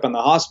locked up in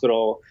the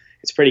hospital,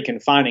 it's pretty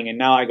confining. And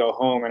now I go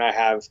home and I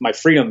have my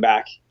freedom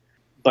back.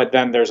 But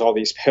then there's all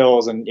these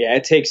pills. And yeah,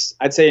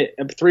 I'd say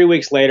 3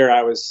 weeks later,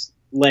 I was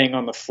laying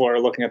on the floor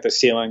looking at the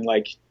ceiling,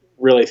 like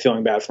really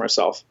feeling bad for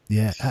myself.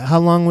 Yeah. How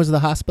long was the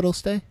hospital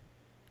stay?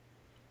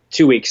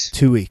 2 weeks.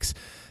 2 weeks.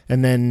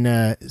 And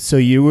then, so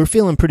you were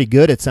feeling pretty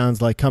good, it sounds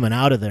like, coming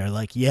out of there.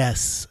 Like,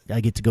 yes, I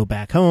get to go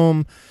back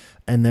home.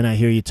 And then I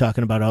hear you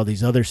talking about all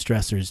these other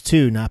stressors,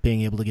 too, not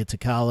being able to get to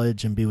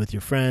college and be with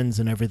your friends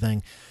and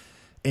everything.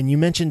 And you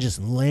mentioned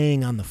just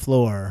laying on the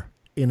floor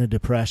in a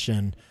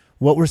depression.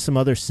 What were some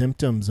other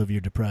symptoms of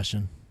your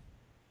depression?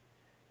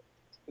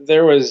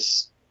 There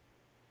was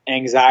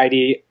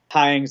anxiety,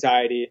 high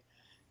anxiety.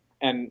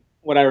 And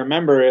what I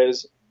remember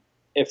is,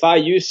 if I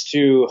used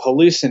to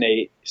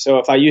hallucinate, so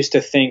if I used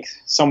to think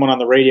someone on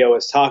the radio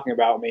was talking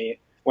about me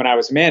when I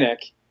was manic,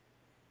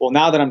 well,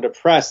 now that I'm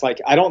depressed,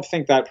 like I don't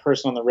think that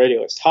person on the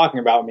radio is talking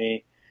about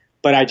me,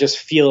 but I just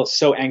feel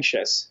so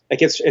anxious.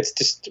 Like it's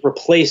just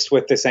replaced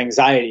with this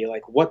anxiety.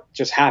 Like what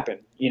just happened?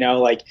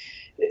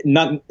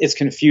 It's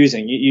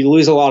confusing. You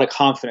lose a lot of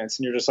confidence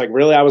and you're just like,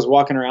 really? I was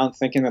walking around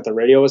thinking that the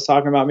radio was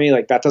talking about me.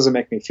 Like that doesn't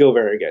make me feel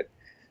very good.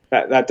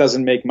 That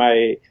doesn't make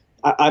my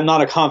I'm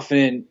not a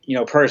confident,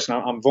 person.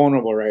 I'm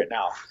vulnerable right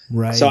now.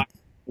 Right. So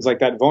it's like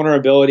that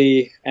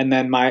vulnerability. And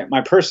then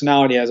my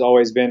personality has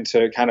always been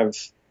to kind of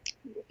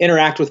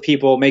interact with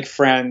people, make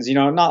friends,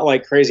 not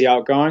like crazy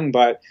outgoing,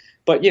 but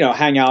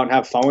hang out and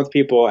have fun with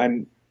people.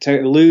 And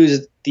to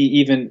lose the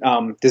even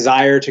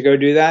desire to go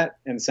do that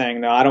and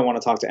saying, no, I don't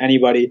want to talk to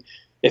anybody.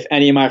 If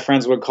any of my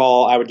friends would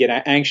call, I would get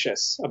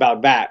anxious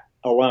about that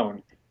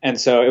alone. And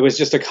so it was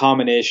just a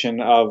combination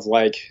of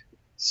like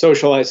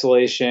social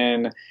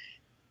isolation,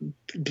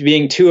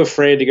 being too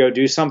afraid to go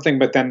do something,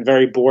 but then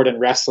very bored and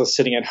restless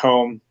sitting at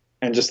home,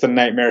 and just the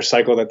nightmare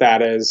cycle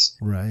that is.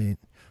 Right.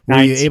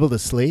 Were you able to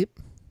sleep?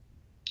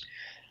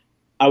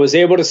 I was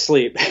able to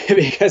sleep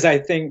because I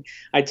think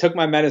I took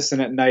my medicine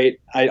at night.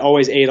 I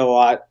always ate a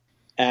lot,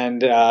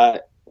 and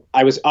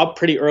I was up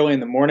pretty early in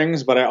the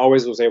mornings, but I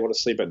always was able to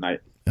sleep at night.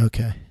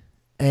 Okay.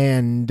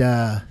 And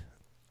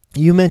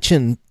you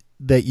mentioned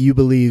that you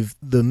believe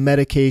the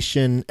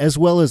medication, as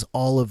well as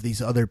all of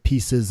these other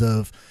pieces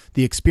of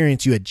the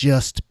experience you had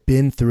just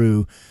been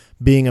through,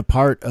 being a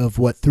part of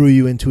what threw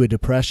you into a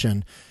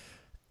depression.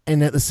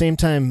 And at the same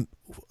time,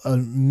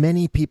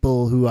 many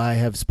people who I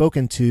have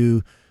spoken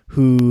to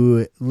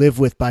who live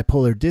with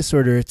bipolar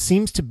disorder, it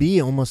seems to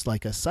be almost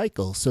like a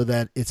cycle, so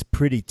that it's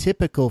pretty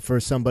typical for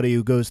somebody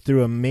who goes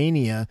through a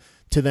mania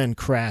to then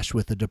crash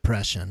with a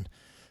depression.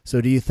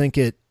 So do you think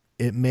it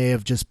may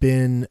have just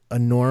been a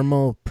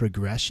normal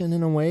progression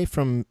in a way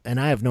from, and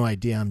I have no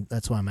idea,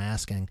 that's why I'm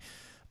asking,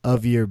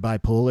 of your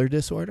bipolar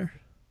disorder?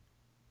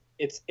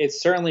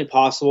 It's certainly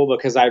possible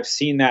because I've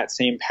seen that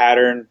same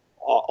pattern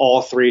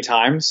all three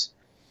times.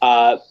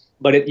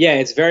 But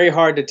it's very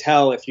hard to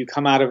tell if you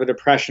come out of a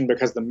depression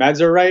because the meds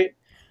are right,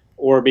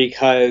 or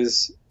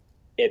because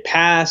it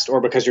passed,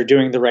 or because you're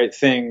doing the right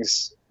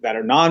things that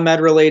are non-med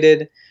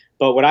related.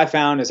 But what I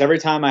found is every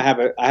time I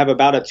have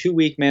about a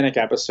 2-week manic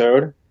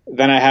episode,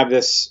 then I have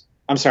a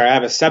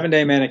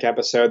 7-day manic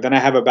episode, then I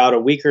have about a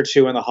week or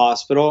two in the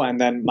hospital,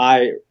 and then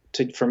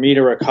for me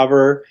to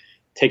recover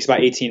takes about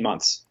 18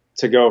 months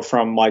to go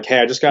from like, hey,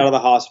 I just got out of the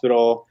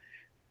hospital,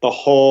 the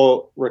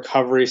whole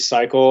recovery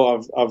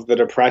cycle of the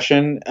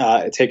depression,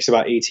 it takes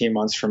about 18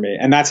 months for me.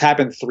 And that's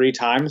happened 3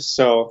 times.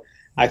 So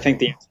I think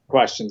the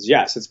question is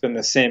yes, it's been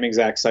the same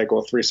exact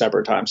cycle 3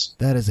 separate times.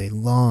 That is a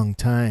long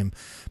time.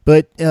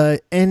 But,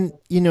 and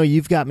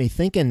you've got me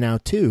thinking now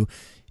too,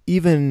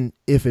 even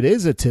if it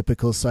is a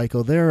typical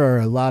cycle, there are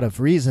a lot of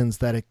reasons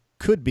that it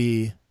could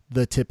be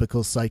the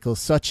typical cycle,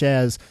 such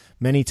as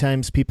many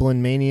times people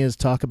in manias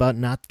talk about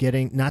not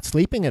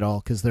sleeping at all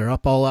because they're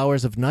up all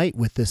hours of night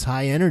with this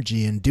high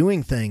energy and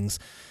doing things.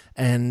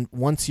 And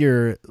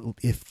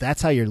if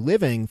that's how you're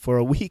living for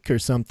a week or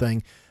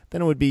something,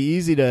 then it would be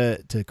easy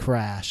to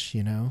crash,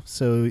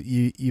 So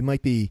you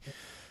might be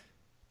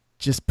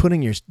just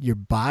putting your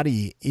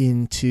body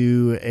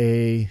into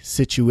a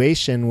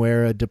situation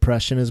where a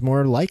depression is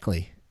more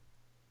likely.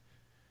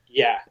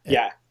 Yeah.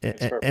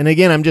 And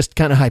again, I'm just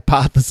kind of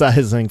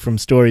hypothesizing from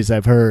stories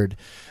I've heard,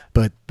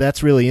 but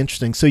that's really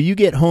interesting. So you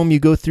get home, you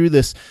go through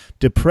this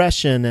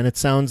depression, and it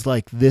sounds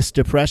like this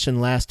depression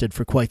lasted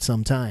for quite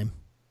some time.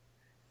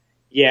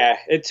 Yeah,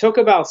 it took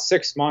about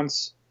 6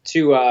 months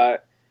to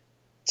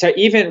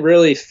even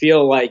really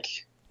feel like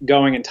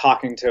going and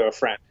talking to a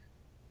friend.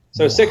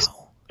 So wow. 6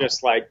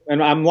 just like,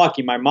 and I'm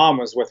lucky my mom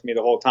was with me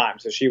the whole time.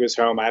 So she was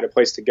home. I had a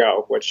place to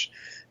go, which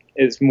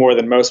is more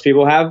than most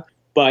people have.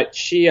 But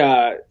she,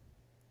 I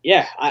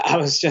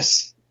was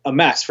just a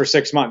mess for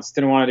 6 months.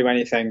 Didn't want to do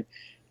anything.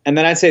 And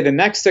then I'd say the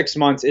next 6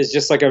 months is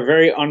just like a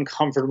very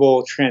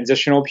uncomfortable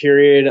transitional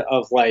period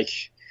of like,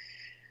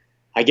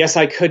 I guess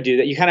I could do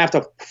that. You kind of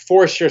have to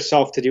force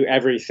yourself to do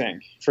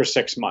everything for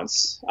 6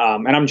 months.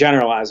 And I'm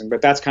generalizing,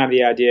 but that's kind of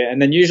the idea.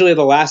 And then usually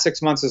the last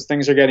 6 months is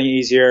things are getting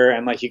easier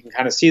and like you can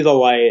kind of see the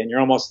light and you're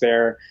almost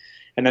there.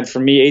 And then for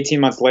me, 18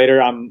 months later,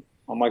 I'm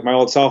like my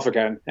old self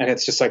again. And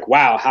it's just like,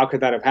 wow, how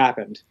could that have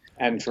happened?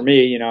 And for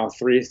me,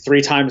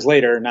 three times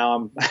later,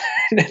 now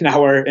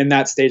we're in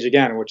that stage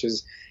again, which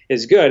is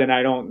good. And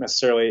I don't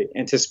necessarily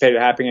anticipate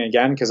it happening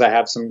again because I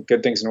have some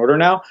good things in order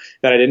now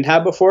that I didn't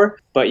have before.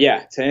 But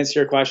yeah, to answer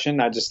your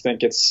question, I just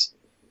think it's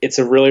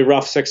a really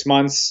rough 6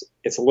 months.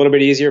 It's a little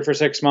bit easier for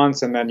 6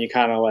 months. And then you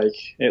kind of like,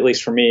 at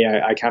least for me,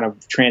 I kind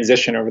of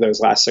transition over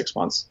those last 6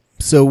 months.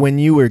 So when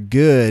you were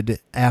good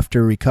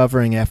after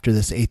recovering after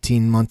this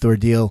 18-month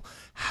ordeal,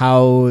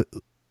 how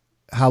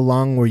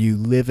long were you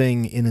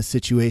living in a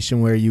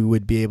situation where you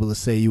would be able to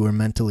say you were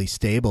mentally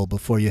stable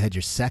before you had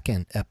your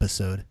second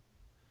episode?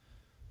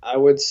 I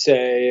would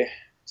say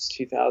it's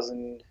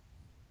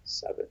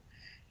 2007.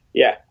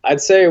 Yeah,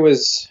 I'd say it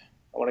was,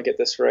 I want to get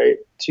this right,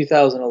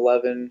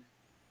 2011.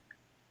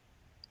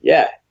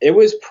 Yeah, it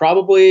was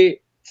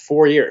probably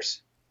 4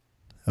 years.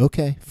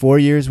 Okay, 4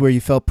 years where you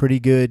felt pretty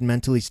good,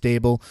 mentally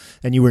stable,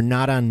 and you were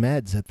not on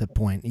meds at the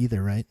point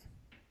either, right?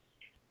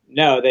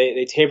 No,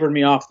 they tapered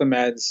me off the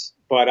meds,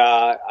 but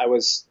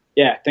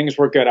things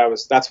were good.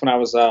 That's when I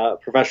was a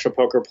professional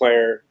poker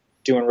player,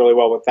 doing really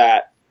well with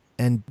that.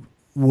 And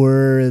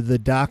were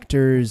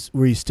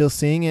you still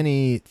seeing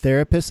any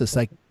therapists,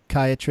 a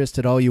psychiatrist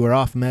at all? You were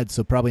off meds,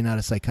 so probably not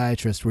a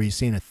psychiatrist. Were you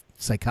seeing a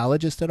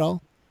psychologist at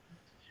all?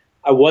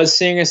 I was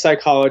seeing a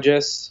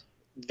psychologist,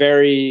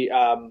 very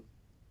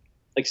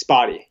like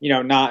spotty,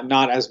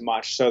 not as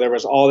much. So there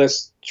was all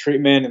this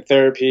treatment and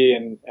therapy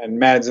and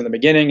meds in the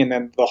beginning, and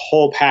then the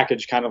whole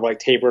package kind of like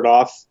tapered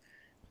off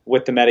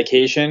with the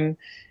medication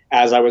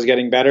as I was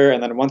getting better.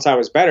 And then once I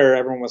was better,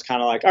 everyone was kind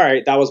of like, all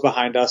right, that was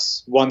behind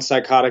us. One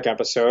psychotic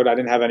episode. I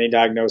didn't have any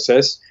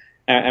diagnosis,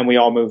 and we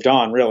all moved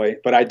on, really.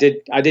 But I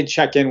did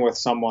check in with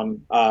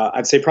someone,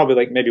 I'd say probably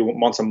like maybe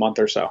once a month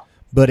or so.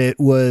 But it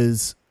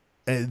was,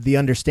 the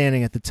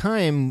understanding at the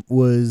time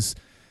was,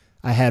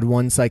 I had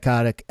one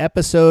psychotic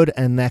episode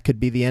and that could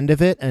be the end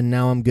of it, and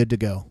now I'm good to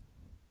go.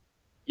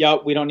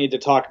 Yep, we don't need to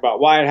talk about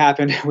why it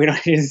happened. We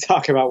don't need to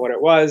talk about what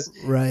it was.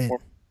 Right.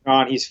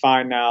 He's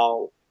fine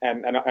now,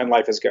 and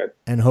life is good.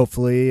 And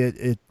hopefully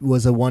it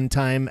was a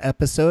one-time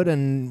episode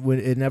and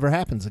it never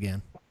happens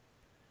again.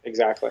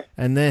 Exactly.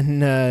 And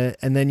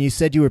then you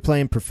said you were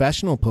playing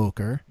professional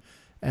poker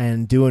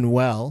and doing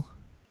well.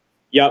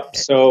 Yep.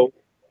 So,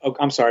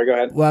 I'm sorry. Go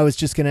ahead. Well, I was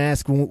just going to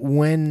ask,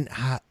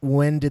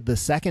 when did the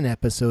second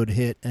episode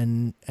hit,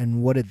 and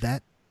what did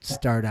that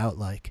start out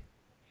like?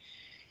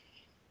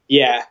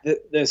 Yeah,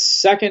 the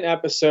second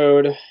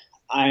episode,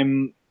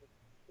 I'm,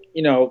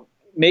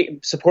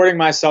 supporting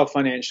myself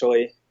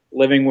financially,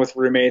 living with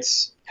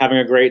roommates, having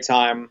a great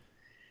time,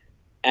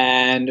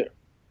 and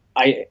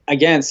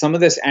some of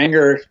this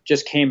anger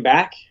just came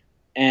back,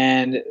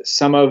 and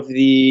some of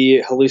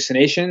the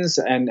hallucinations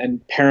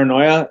and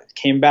paranoia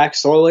came back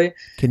slowly.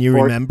 Can you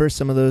remember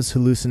some of those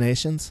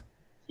hallucinations?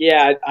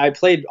 Yeah, I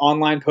played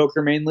online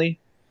poker mainly.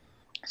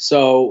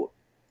 So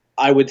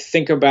I would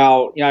think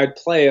about, I'd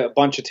play a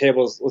bunch of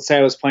tables. Let's say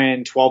I was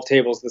playing 12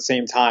 tables at the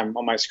same time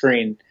on my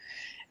screen.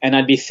 And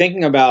I'd be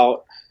thinking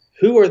about,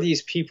 who are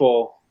these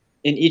people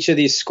in each of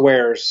these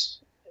squares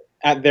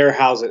at their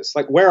houses?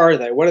 Like, where are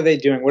they? What are they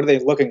doing? What are they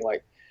looking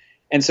like?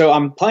 And so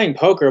I'm playing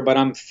poker, but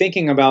I'm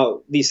thinking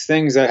about these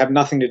things that have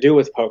nothing to do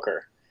with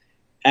poker.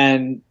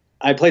 And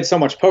I played so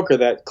much poker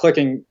that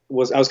I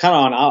was kind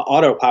of on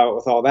autopilot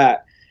with all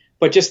that,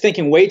 but just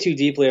thinking way too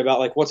deeply about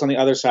like what's on the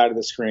other side of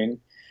the screen.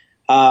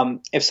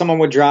 If someone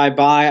would drive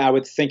by, I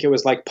would think it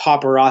was like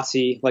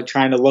paparazzi, like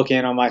trying to look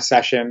in on my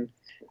session.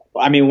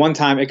 I mean, one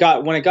time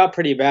when it got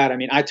pretty bad, I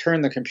mean, I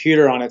turned the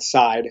computer on its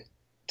side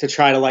to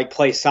try to like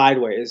play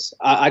sideways.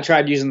 I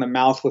tried using the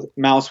mouse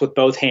with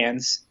both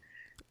hands,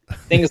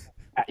 things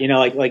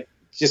like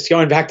just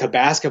going back to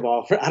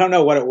basketball. I don't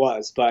know what it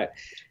was, but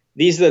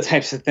these are the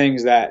types of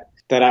things that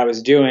I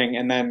was doing.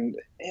 And then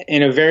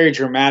in a very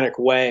dramatic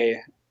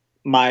way,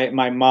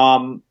 my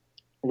mom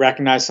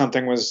recognized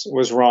something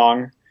was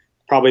wrong,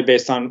 probably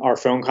based on our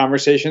phone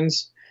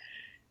conversations.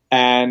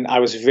 And I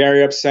was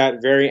very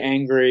upset, very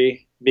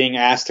angry, being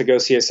asked to go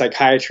see a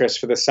psychiatrist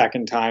for the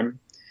second time,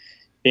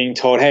 being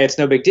told, hey, it's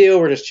no big deal,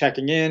 we're just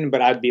checking in.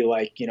 But I'd be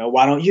like,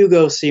 why don't you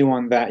go see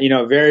one? That,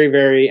 very,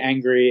 very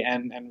angry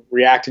and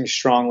reacting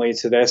strongly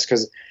to this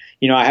because,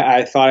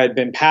 I thought I'd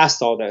been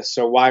past all this.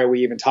 So why are we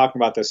even talking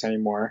about this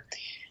anymore?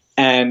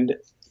 And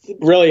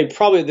really,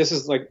 probably this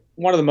is like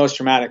one of the most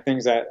dramatic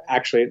things that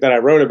I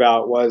wrote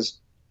about was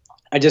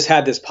I just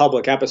had this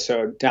public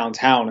episode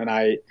downtown, and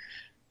I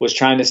was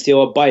trying to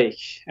steal a bike,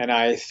 and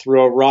I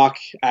threw a rock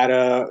at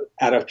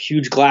a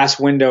huge glass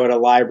window at a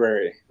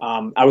library.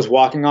 I was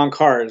walking on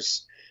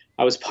cars.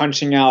 I was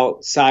punching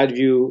out side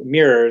view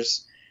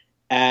mirrors,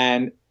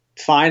 and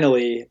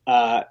finally,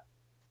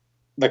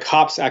 the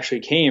cops actually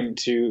came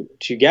to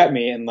get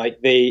me, and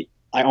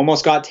I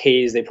almost got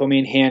tased. They put me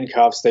in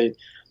handcuffs. They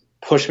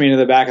pushed me into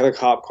the back of the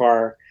cop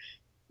car,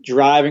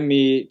 driving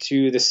me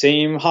to the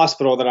same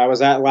hospital that I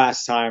was at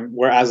last time,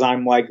 whereas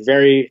I'm like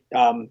very,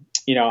 I'm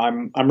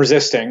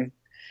resisting.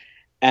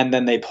 And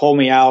then they pull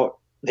me out.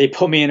 They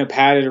put me in a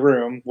padded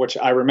room, which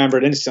I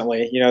remembered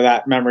instantly.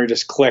 That memory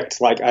just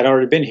clicked, like I'd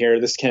already been here.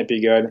 This can't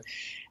be good.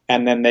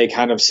 And then they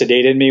kind of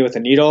sedated me with a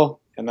needle.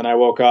 And then I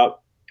woke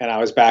up and I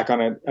was back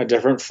on a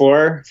different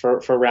floor for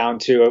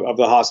round 2 of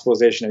the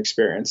hospitalization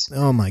experience.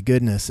 Oh my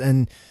goodness.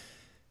 And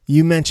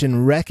you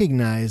mentioned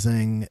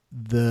recognizing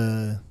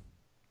the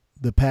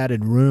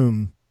padded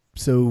room.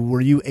 So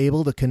were you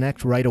able to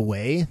connect right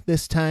away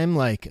this time?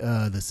 Like,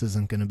 this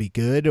isn't going to be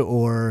good?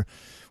 Or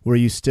were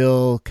you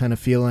still kind of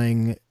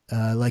feeling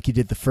like you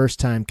did the first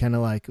time, kind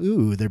of like,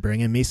 ooh, they're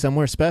bringing me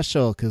somewhere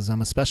special because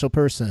I'm a special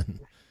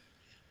person?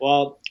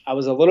 Well, I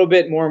was a little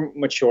bit more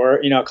mature.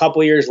 A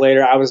couple of years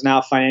later, I was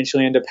now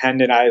financially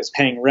independent. I was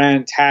paying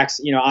rent, tax.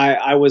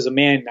 I was a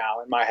man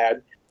now in my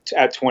head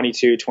at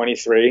 22,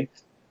 23.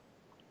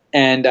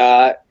 And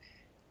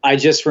I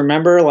just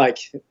remember like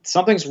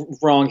something's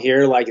wrong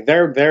here. Like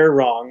they're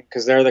wrong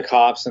because they're the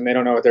cops and they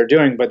don't know what they're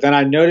doing. But then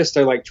I noticed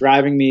they're like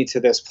driving me to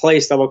this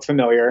place that looked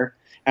familiar.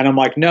 And I'm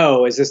like,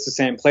 no, is this the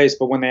same place?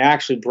 But when they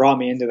actually brought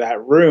me into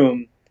that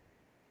room,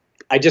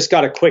 I just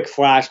got a quick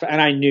flash, and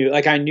I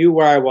knew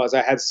where I was.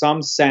 I had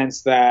some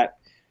sense that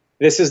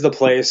this is the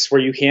place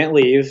where you can't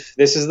leave.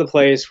 This is the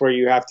place where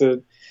you have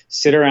to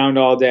sit around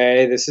all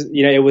day. This is,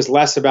 it was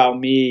less about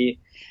me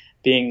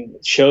being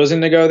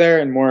chosen to go there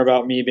and more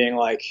about me being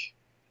like,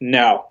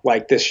 no,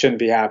 like this shouldn't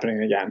be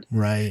happening again.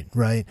 Right,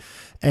 right.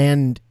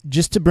 And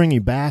just to bring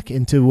you back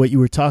into what you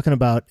were talking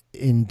about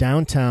in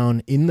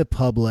downtown, in the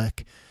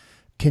public,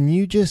 can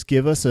you just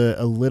give us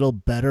a little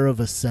better of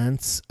a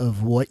sense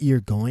of what you're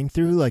going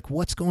through? Like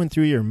what's going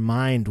through your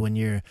mind when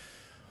you're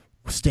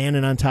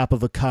standing on top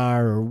of a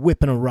car or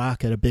whipping a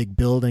rock at a big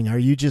building? Are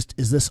you just,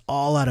 is this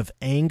all out of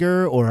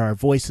anger, or are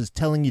voices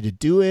telling you to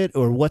do it?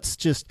 Or what's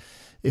just,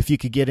 if you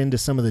could get into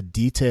some of the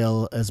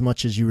detail as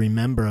much as you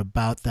remember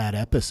about that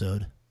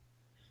episode.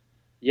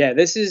 Yeah,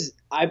 this is,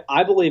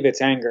 I believe it's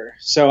anger.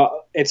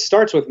 So it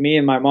starts with me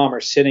and my mom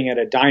are sitting at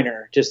a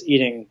diner just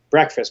eating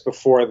breakfast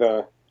before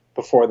the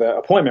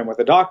appointment with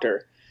the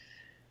doctor.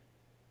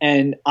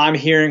 And I'm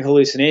hearing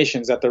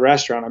hallucinations at the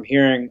restaurant. I'm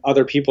hearing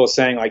other people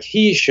saying like,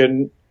 he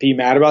shouldn't be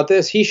mad about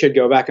this. He should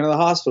go back into the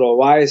hospital.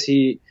 Why is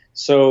he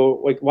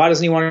so like, why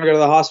doesn't he want to go to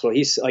the hospital?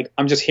 He's like,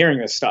 I'm just hearing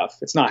this stuff.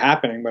 It's not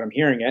happening, but I'm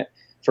hearing it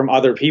from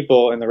other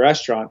people in the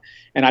restaurant.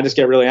 And I just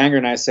get really angry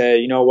and I say,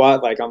 you know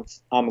what? Like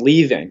I'm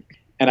leaving.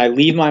 And I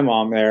leave my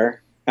mom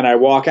there and I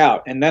walk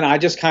out. And then I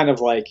just kind of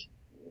like,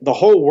 the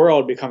whole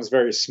world becomes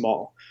very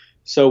small.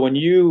 So when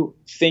you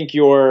think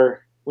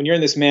when you're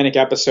in this manic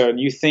episode and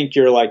you think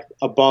you're like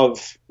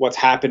above what's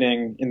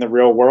happening in the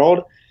real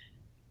world,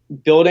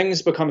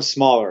 buildings become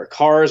smaller,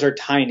 cars are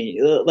tiny,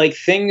 like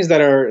things that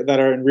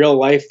are in real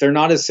life, they're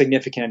not as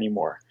significant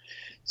anymore.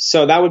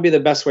 So that would be the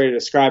best way to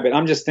describe it.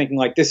 I'm just thinking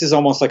like, this is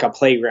almost like a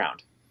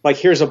playground. Like,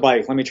 here's a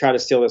bike. Let me try to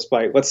steal this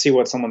bike. Let's see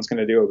what someone's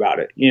going to do about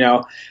it. You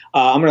know,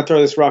 I'm going to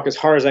throw this rock as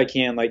hard as I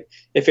can. Like,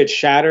 if it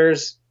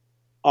shatters,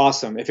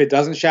 awesome. If it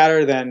doesn't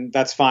shatter, then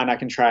that's fine. I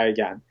can try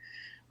again.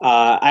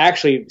 I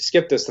actually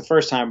skipped this the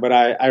first time, but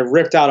I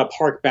ripped out a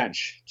park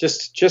bench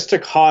just to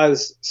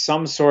cause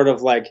some sort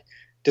of like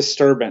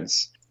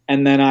disturbance.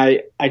 And then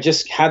I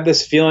just had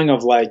this feeling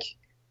of like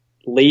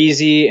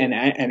lazy and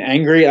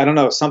angry. I don't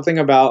know, something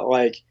about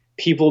like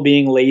people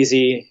being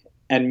lazy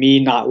and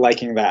me not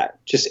liking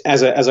that, just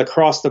as a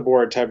across the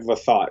board type of a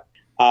thought.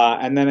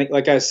 And then,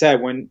 like I said,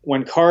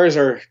 when cars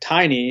are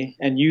tiny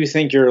and you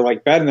think you're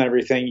like better than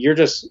everything, you're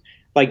just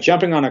like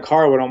jumping on a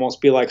car would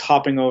almost be like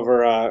hopping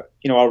over a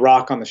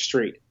rock on the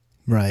street,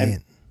 right?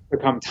 And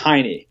become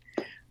tiny.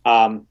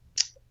 And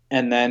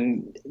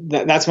then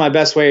that's my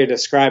best way to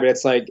describe it.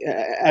 It's like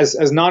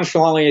as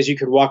nonchalantly as you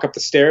could walk up the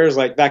stairs,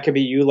 like that could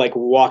be you like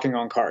walking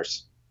on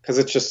cars because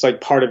it's just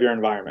like part of your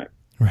environment.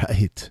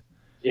 Right.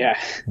 Yeah.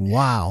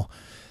 Wow.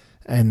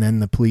 And then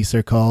the police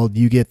are called.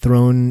 You get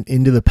thrown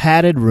into the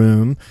padded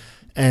room.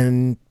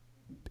 And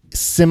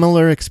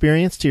similar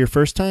experience to your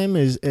first time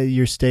is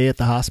your stay at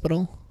the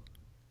hospital?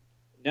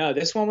 No,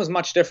 this one was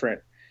much different.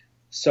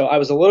 So I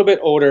was a little bit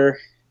older,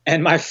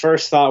 and my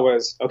first thought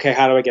was, okay,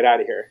 how do I get out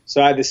of here?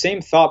 So I had the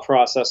same thought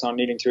process on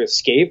needing to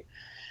escape.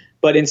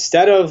 But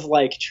instead of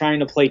like trying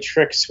to play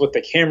tricks with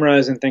the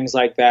cameras and things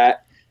like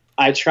that,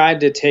 I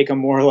tried to take a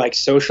more like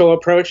social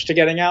approach to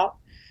getting out.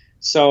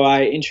 So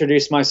I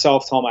introduced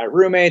myself to all my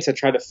roommates. I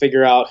tried to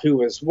figure out who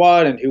was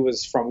what and who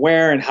was from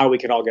where and how we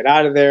could all get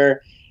out of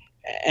there.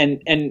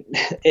 And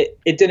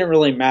it didn't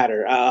really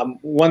matter.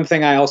 One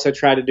thing I also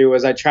tried to do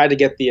was I tried to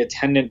get the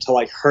attendant to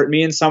like hurt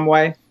me in some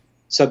way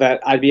so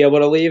that I'd be able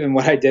to leave. And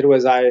what I did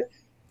was I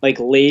like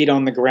laid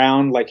on the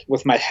ground, like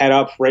with my head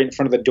up right in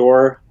front of the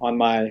door on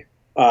my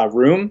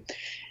room.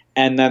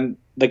 And then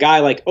the guy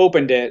like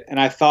opened it, and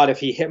I thought if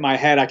he hit my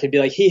head, I could be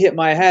like, he hit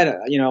my head,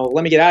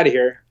 let me get out of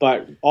here.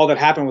 But all that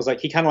happened was like,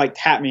 he kind of like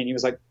tapped me and he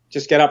was like,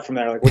 just get up from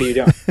there. Like, what are you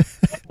doing?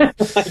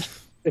 Like,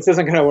 this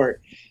isn't going to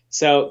work.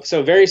 So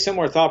very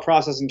similar thought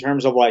process in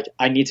terms of like,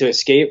 I need to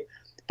escape,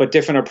 but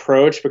different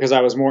approach because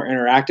I was more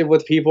interactive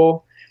with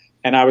people.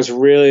 And I was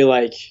really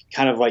like,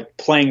 kind of like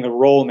playing the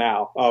role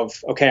now of,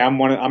 okay,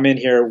 I'm in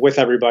here with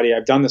everybody.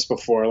 I've done this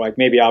before. Like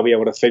maybe I'll be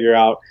able to figure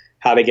out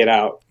how to get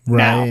out.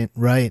 Right.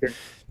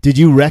 Did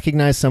you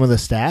recognize some of the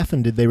staff,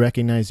 and did they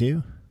recognize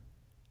you?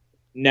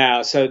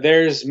 No. So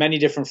there's many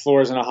different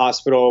floors in a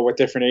hospital with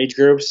different age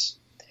groups.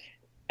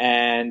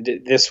 And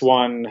this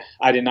one,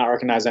 I did not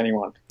recognize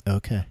anyone.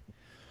 Okay.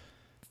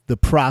 The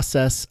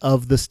process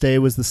of the stay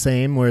was the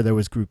same, where there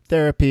was group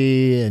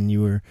therapy and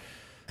you were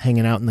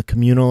hanging out in the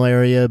communal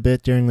area a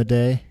bit during the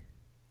day?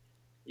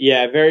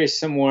 Yeah, very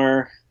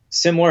similar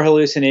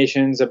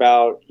hallucinations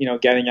about,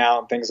 getting out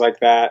and things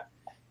like that.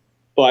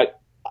 But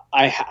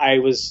I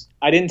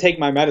didn't take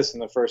my medicine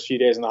the first few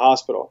days in the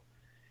hospital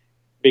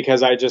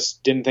because I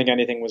just didn't think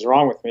anything was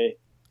wrong with me.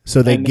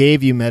 So they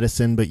gave you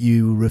medicine, but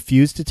you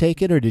refused to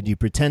take it, or did you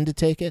pretend to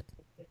take it?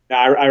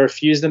 I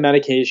refused the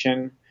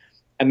medication.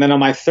 And then on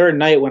my third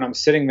night when I'm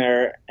sitting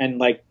there and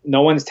like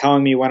no one's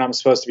telling me when I'm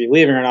supposed to be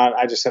leaving or not,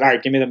 I just said, all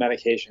right, give me the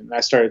medication. And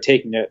I started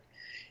taking it.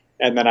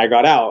 And then I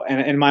got out.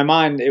 And in my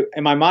mind,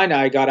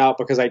 I got out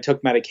because I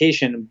took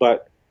medication.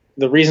 But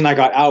the reason I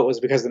got out was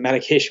because the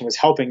medication was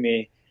helping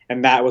me.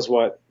 And that was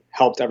what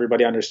helped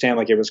everybody understand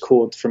like it was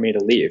cool for me to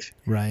leave.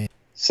 Right.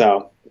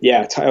 So,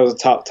 yeah, it was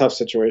a tough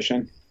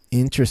situation.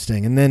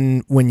 Interesting. And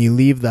then when you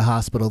leave the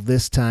hospital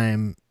this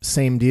time,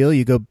 same deal?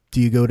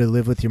 Do you go to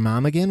live with your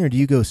mom again, or do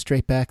you go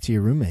straight back to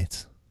your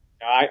roommates?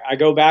 I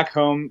go back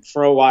home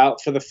for a while.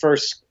 For the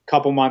first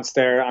couple months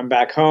there, I'm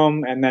back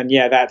home, and then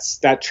yeah, that's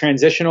that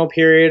transitional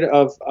period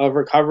of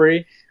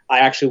recovery. I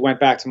actually went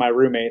back to my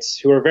roommates,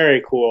 who are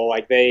very cool.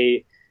 Like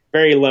they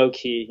very low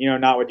key,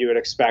 not what you would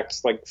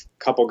expect. Like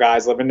a couple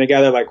guys living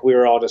together. Like we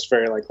were all just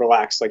very like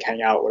relaxed, like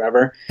hang out,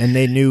 whatever. And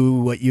they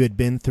knew what you had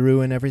been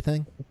through and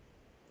everything?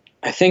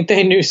 I think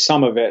they knew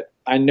some of it.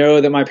 I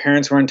know that my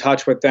parents were in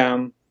touch with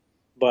them,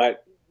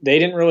 but they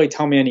didn't really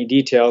tell me any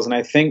details. And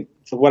I think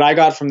what I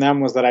got from them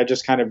was that I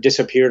just kind of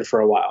disappeared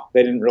for a while.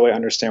 They didn't really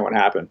understand what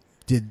happened.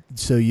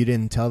 So you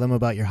didn't tell them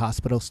about your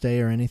hospital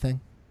stay or anything?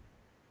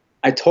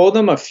 I told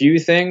them a few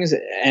things,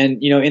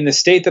 and in the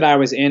state that I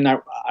was in,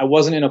 I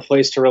wasn't in a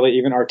place to really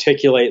even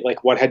articulate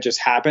like what had just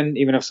happened,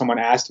 even if someone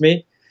asked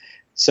me.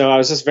 So I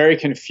was just very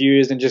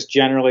confused and just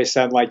generally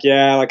said like,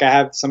 yeah, like I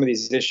have some of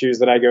these issues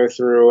that I go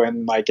through,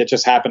 and like it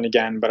just happened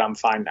again, but I'm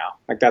fine now.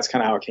 Like that's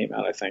kind of how it came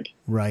out, I think.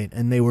 Right,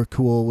 and they were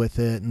cool with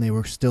it, and they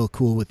were still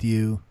cool with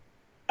you.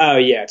 Oh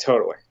yeah,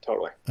 totally.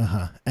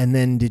 And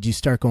then did you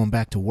start going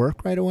back to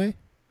work right away?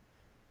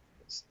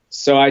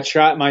 So I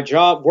tried my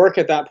work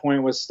at that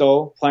point was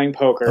still playing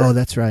poker. Oh,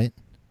 that's right.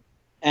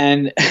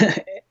 And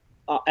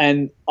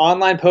and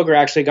online poker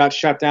actually got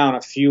shut down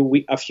a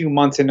few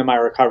months into my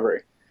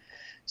recovery.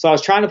 So I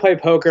was trying to play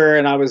poker,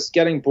 and I was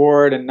getting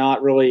bored and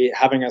not really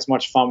having as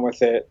much fun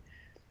with it.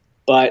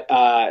 But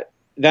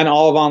then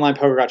all of online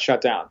poker got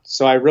shut down.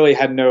 So I really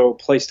had no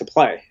place to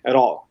play at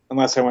all,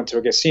 unless I went to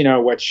a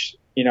casino, which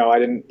I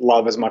didn't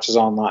love as much as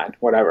online,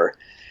 whatever.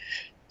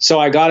 So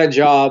I got a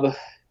job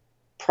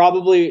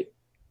probably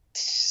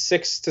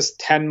 6 to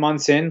 10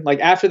 months in. Like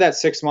after that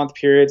 6-month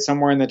period,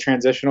 somewhere in the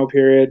transitional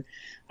period,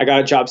 I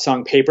got a job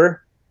selling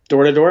paper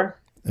door to door.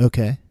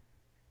 Okay.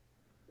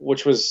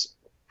 Which was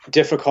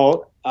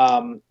difficult.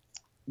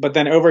 But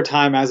then over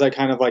time, as I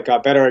kind of like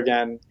got better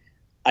again,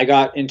 I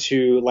got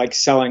into like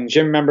selling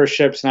gym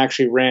memberships and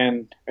actually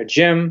ran a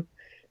gym.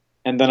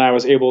 And then I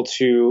was able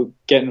to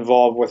get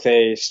involved with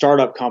a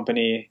startup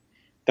company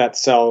that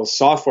sells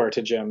software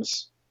to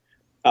gyms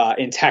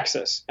in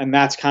Texas. And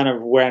that's kind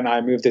of when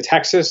I moved to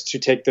Texas to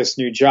take this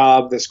new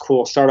job, this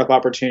cool startup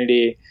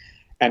opportunity,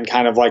 and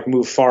kind of like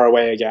move far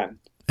away again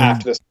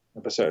after this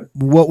episode.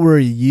 What were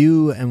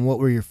you and what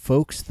were your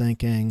folks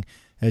thinking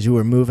as you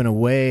were moving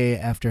away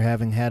after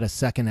having had a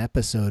second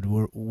episode?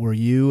 Were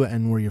you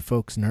and were your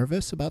folks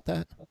nervous about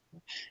that?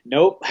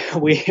 Nope.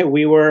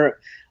 We were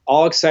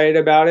all excited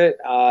about it.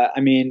 I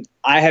mean,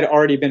 I had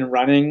already been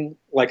running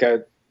like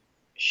a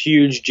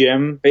huge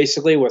gym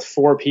basically with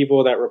 4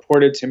 people that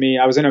reported to me.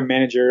 I was in a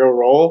managerial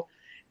role,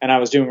 and I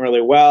was doing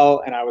really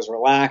well, and I was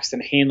relaxed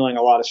and handling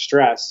a lot of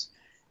stress.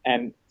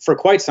 And for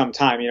quite some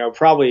time,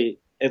 probably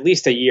at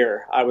least a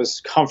year, I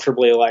was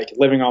comfortably like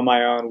living on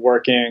my own,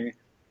 working,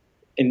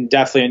 and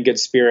definitely in good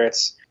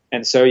spirits.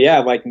 And so, yeah,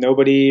 like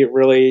nobody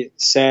really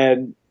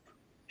said,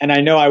 and I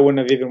know I wouldn't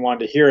have even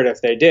wanted to hear it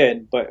if they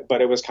did, but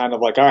it was kind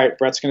of like, all right,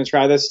 Brett's going to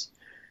try this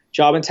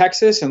job in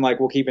Texas, and like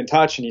we'll keep in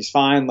touch, and he's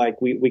fine. Like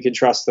we can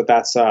trust that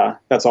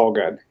that's all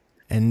good.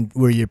 And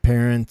were your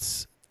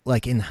parents,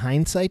 like in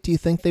hindsight, do you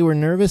think they were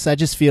nervous? I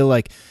just feel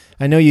like,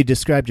 I know you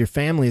described your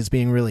family as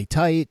being really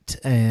tight,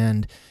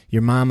 and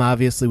your mom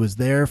obviously was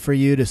there for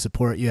you to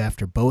support you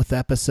after both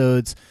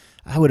episodes.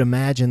 I would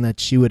imagine that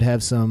she would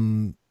have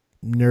some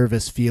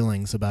nervous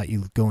feelings about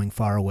you going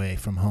far away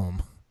from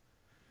home.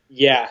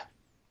 Yeah,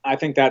 I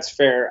think that's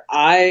fair.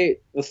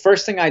 The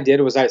first thing I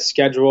did was I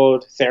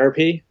scheduled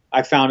therapy.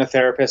 I found a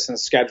therapist and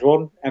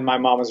scheduled, and my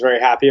mom was very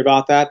happy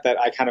about that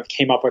I kind of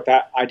came up with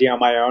that idea on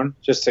my own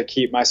just to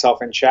keep myself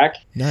in check.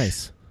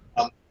 Nice.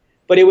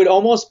 But it would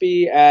almost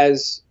be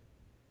as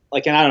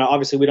like, and I don't know,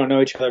 obviously we don't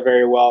know each other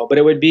very well, but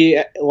it would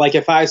be like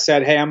if I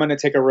said, hey, I'm going to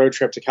take a road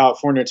trip to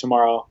California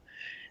tomorrow,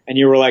 and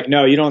you were like,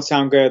 no, you don't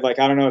sound good. Like,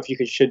 I don't know if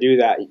you should do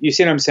that. You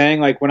see what I'm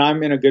saying? Like when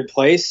I'm in a good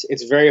place,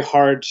 it's very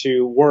hard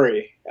to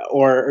worry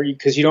or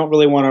because you don't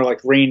really want to like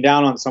rain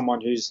down on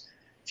someone who's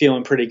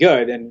feeling pretty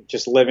good and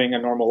just living a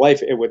normal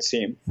life, it would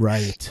seem.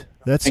 Right.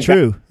 That's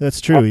true.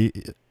 That's true.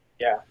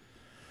 Yeah.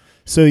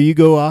 So you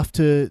go off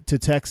to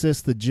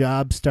Texas, the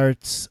job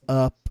starts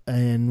up,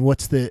 and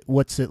what's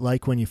it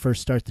like when you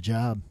first start the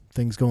job?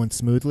 Things going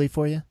smoothly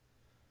for you?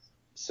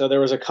 So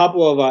there was a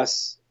couple of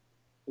us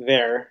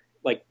there,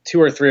 like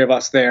 2 or 3 of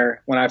us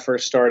there when I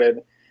first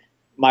started.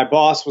 My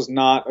boss was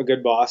not a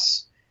good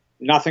boss.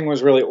 Nothing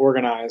was really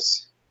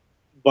organized,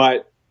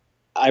 but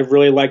I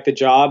really liked the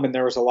job, and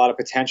there was a lot of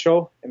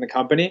potential in the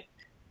company.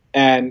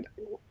 And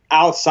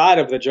outside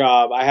of the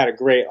job, I had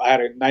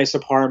a nice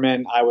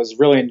apartment. I was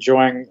really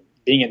enjoying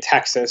being in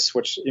Texas,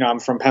 which, I'm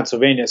from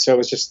Pennsylvania. So it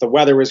was just, the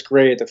weather was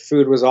great. The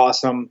food was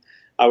awesome.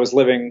 I was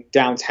living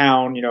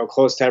downtown,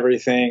 close to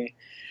everything.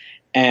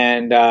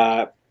 And,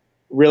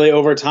 really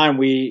over time,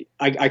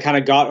 I kind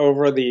of got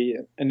over the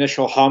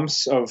initial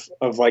humps of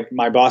like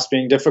my boss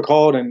being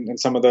difficult and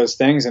some of those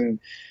things. And,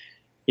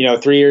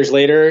 3 years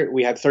later,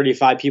 we had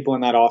 35 people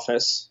in that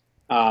office,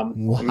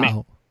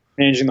 wow.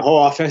 Managing the whole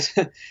office,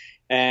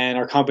 and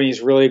our company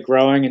is really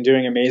growing and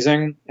doing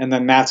amazing. And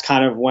then that's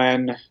kind of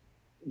when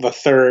the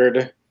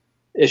third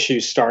issue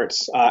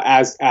starts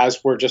as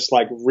we're just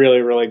like really,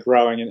 really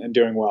growing and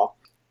doing well.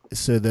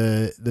 So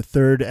the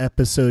third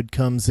episode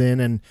comes in,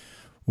 and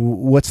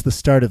what's the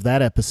start of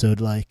that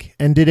episode like?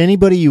 And did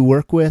anybody you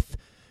work with,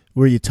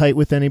 were you tight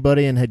with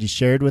anybody, and had you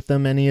shared with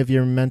them any of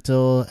your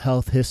mental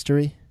health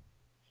history?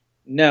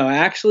 No, I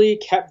actually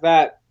kept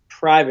that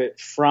private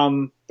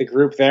from the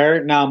group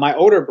there. Now, my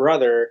older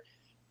brother,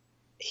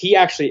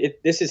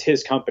 this is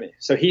his company.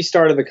 So he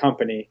started the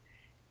company.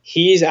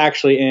 He's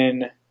actually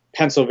in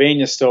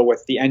Pennsylvania still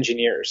with the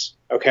engineers.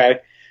 Okay.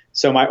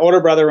 So my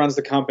older brother runs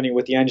the company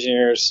with the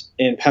engineers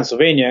in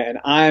Pennsylvania, and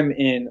I'm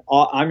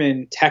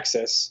in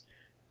Texas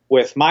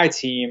with my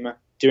team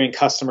doing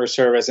customer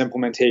service,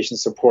 implementation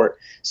support.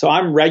 So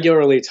I'm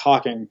regularly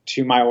talking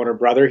to my older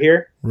brother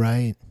here.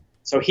 Right.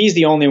 So he's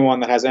the only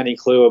one that has any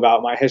clue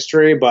about my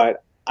history,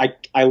 but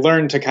I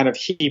learned to kind of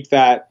keep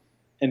that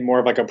in more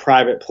of like a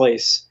private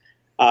place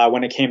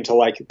when it came to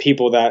like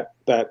people that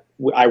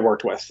I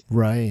worked with.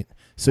 Right.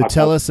 So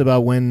tell us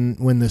about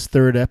when this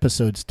third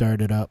episode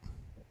started up.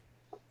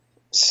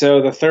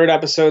 So the third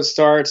episode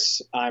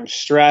starts, I'm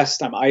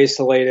stressed, I'm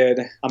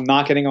isolated, I'm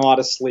not getting a lot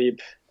of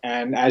sleep,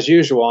 and as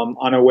usual, I'm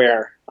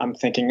unaware. I'm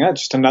thinking,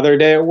 just another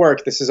day at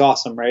work. This is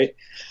awesome, right?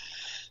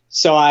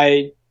 So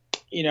I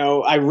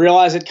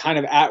realize it kind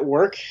of at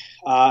work.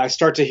 I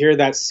start to hear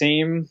that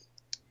same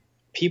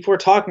people are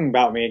talking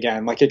about me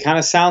again. Like it kind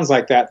of sounds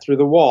like that through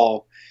the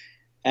wall.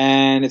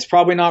 And it's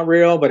probably not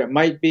real, but it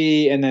might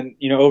be. And then,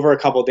 over a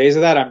couple of days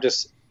of that, I'm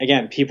just,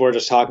 again, people are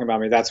just talking about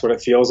me. That's what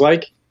it feels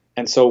like.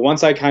 And so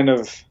once I kind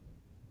of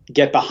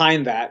get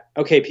behind that,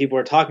 okay, people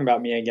are talking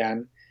about me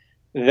again,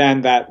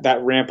 then that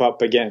ramp up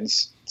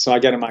begins. So I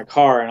get in my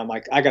car and I'm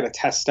like, I got to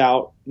test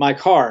out my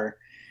car.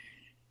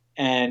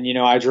 And,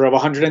 I drove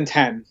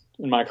 110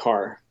 in my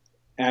car,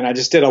 and I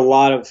just did a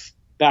lot of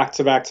back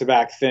to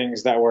back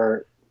things that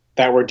were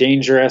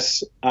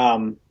dangerous,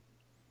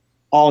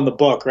 all in the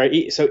book,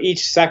 right? So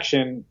each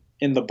section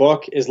in the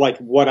book is like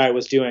what I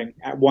was doing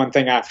at one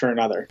thing after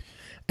another.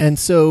 And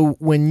so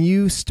when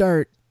you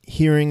start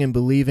hearing and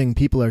believing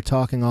people are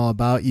talking all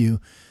about you,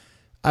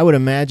 I would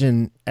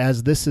imagine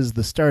as this is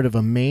the start of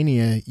a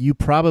mania, you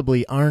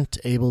probably aren't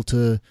able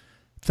to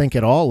think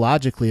at all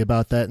logically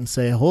about that and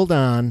say, hold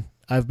on,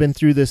 I've been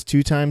through this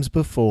 2 times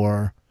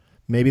before.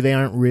 Maybe they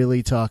aren't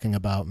really talking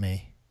about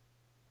me.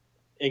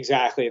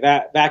 Exactly.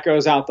 That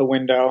goes out the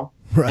window.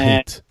 Right.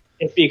 And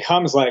it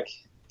becomes like,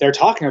 they're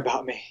talking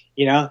about me.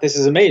 This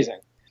is amazing.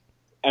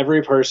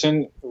 Every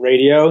person,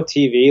 radio,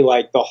 TV,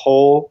 like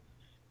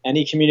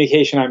any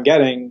communication I'm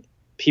getting,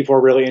 people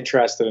are really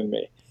interested in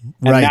me.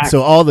 And right.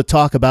 So all the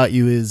talk about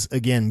you is,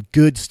 again,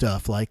 good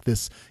stuff, like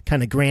this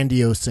kind of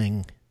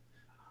grandiosing.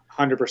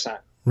 100%.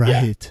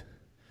 Right.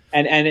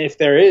 Yeah. And if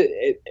there is,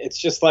 it's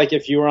just like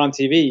if you were on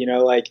TV,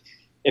 like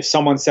if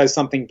someone says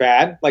something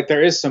bad, like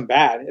there is some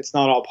bad, it's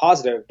not all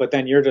positive, but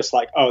then you're just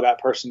like, oh, that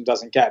person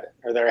doesn't get it,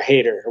 or they're a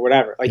hater or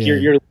whatever. Like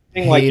you're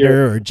hater like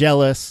or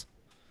jealous.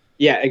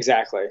 Yeah,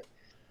 exactly.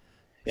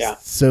 Yeah.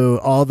 So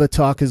all the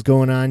talk is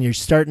going on. You're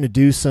starting to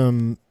do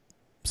some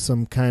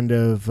kind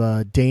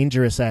of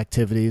dangerous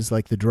activities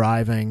like the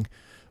driving.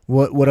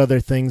 What other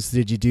things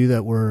did you do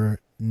that were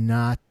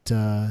not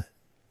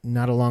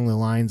along the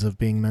lines of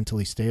being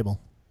mentally stable?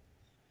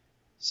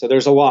 So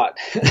there's a lot.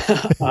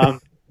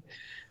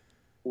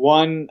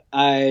 One,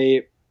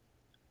 I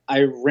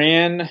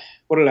ran.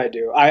 What did I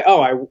do?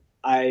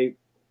 I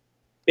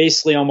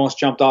basically almost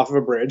jumped off of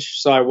a bridge.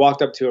 So I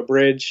walked up to a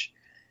bridge,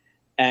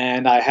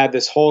 and I had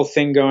this whole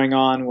thing going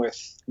on with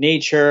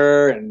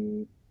nature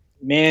and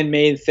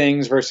man-made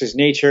things versus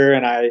nature,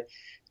 and I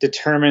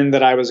determined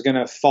that I was going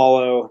to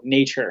follow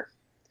nature.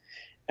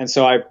 And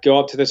so I go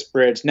up to this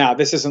bridge. Now,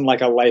 this isn't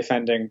like a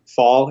life-ending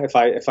fall if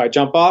I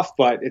jump off,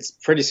 but it's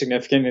pretty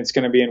significant. It's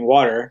going to be in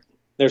water.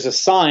 There's a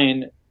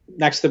sign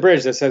next to the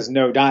bridge that says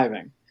no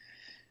diving.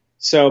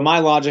 So my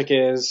logic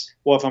is,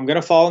 well, if I'm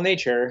going to follow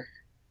nature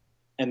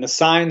and the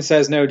sign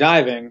says no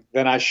diving,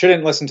 then I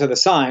shouldn't listen to the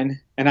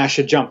sign and I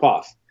should jump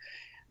off.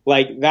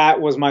 Like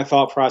that was my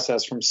thought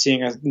process from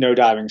seeing a no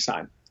diving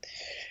sign.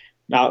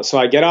 Now, so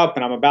I get up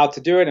and I'm about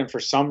to do it. And for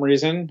some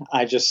reason,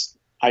 I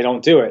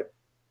don't do it.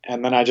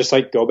 And then I just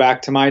like go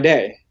back to my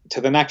day,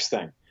 to the next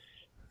thing.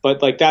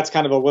 But like that's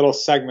kind of a little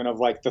segment of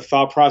like the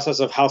thought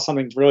process of how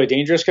something really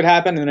dangerous could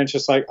happen. And then it's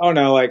just like, oh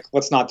no, like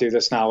let's not do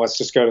this now. Let's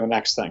just go to the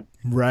next thing.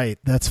 Right.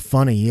 That's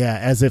funny. Yeah.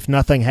 As if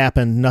nothing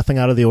happened, nothing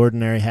out of the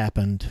ordinary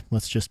happened.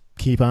 Let's just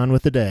keep on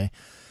with the day.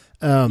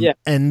 Yeah.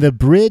 And the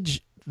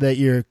bridge that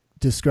you're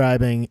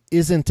describing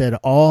isn't at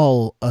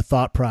all a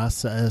thought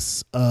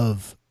process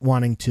of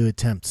wanting to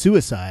attempt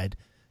suicide.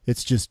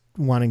 It's just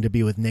wanting to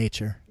be with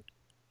nature.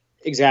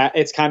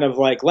 Exactly. It's kind of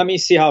like, let me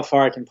see how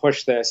far I can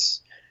push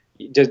this.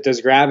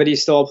 Does gravity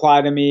still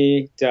apply to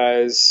me?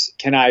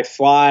 Can I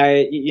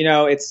fly?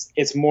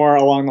 It's more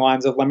along the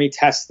lines of let me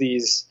test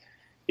these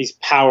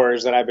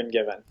powers that I've been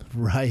given.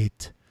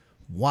 Right.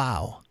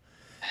 Wow.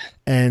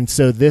 And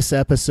so this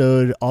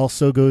episode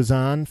also goes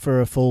on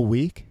for a full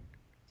week?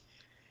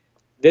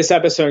 This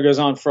episode goes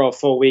on for a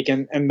full week.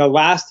 And the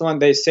last one,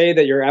 they say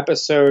that your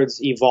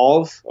episodes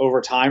evolve over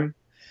time.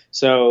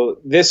 So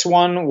this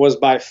one was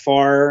by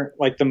far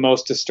like the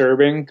most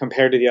disturbing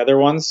compared to the other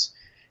ones,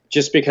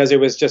 just because it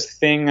was just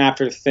thing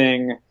after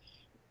thing,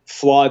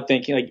 flawed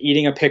thinking, like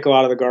eating a pickle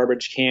out of the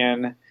garbage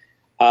can.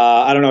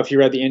 I don't know if you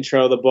read the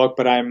intro of the book,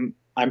 but I'm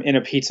in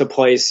a pizza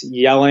place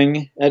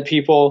yelling at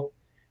people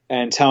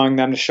and telling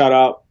them to shut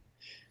up.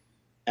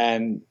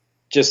 And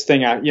just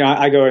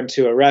I go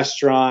into a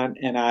restaurant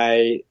and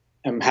I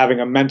am having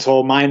a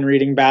mental mind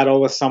reading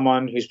battle with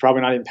someone who's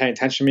probably not even paying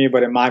attention to me,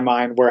 but in my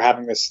mind, we're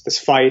having this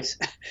fight.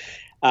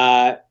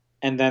 And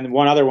then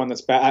one other one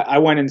that's bad. I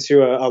went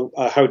into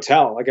a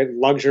hotel, like a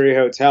luxury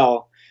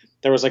hotel.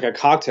 There was like a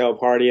cocktail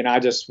party, and I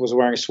just was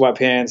wearing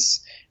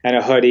sweatpants and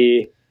a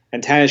hoodie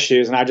and tennis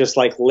shoes, and I just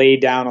like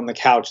laid down on the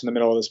couch in the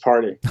middle of this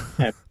party.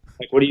 And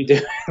like, what are you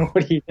doing?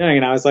 What are you doing?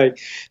 And I was like,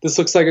 this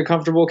looks like a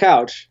comfortable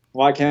couch.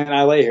 Why can't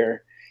I lay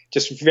here?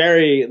 Just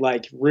very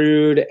like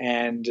rude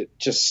and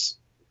just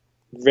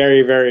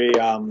very, very,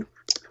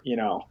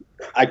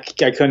 I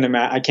couldn't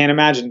imagine. I can't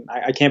imagine.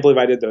 I can't believe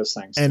I did those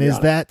things. And is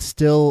that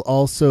still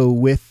also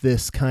with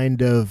this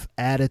kind of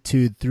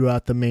attitude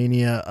throughout the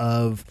mania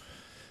of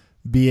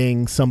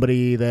being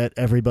somebody that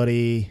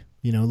everybody,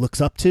 looks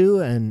up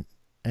to,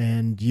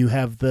 and you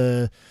have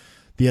the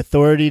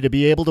authority to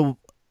be able to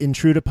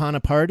intrude upon a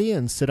party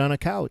and sit on a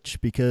couch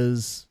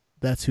because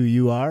that's who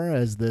you are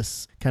as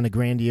this kind of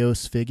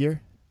grandiose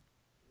figure?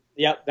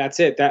 Yep, that's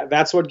it.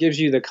 That's what gives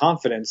you the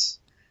confidence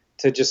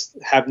to just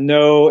have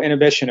no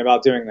inhibition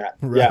about doing that.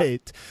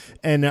 Right. Yeah.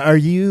 And are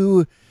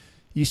you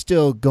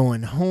still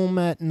going home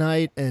at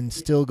night and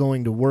still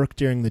going to work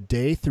during the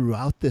day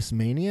throughout this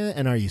mania?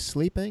 And are you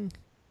sleeping?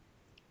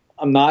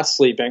 I'm not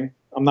sleeping.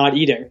 I'm not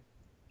eating.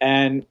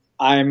 And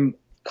I'm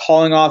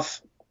calling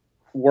off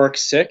work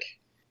sick.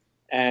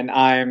 And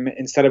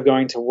instead of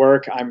going to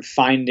work, I'm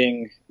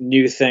finding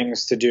new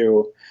things to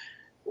do.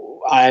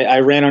 I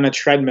ran on a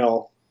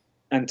treadmill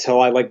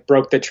until I like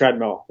broke the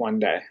treadmill one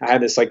day. I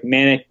had this like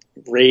manic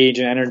rage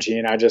and energy,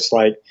 and I just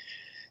like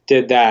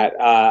did that.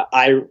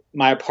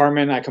 My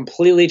apartment, I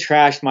completely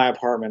trashed my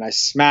apartment. I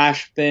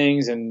smashed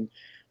things and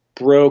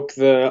broke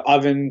the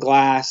oven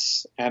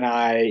glass, and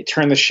I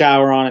turned the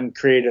shower on and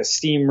created a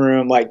steam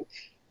room. Like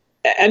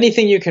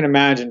anything you can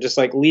imagine, just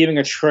like leaving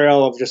a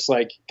trail of just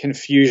like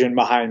confusion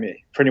behind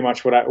me, pretty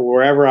much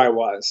wherever I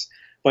was.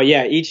 But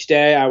yeah, each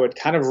day I would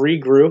kind of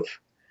regroup.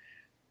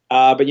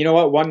 But you know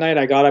what? One night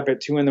I got up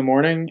at 2 a.m.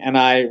 and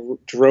I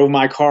drove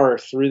my car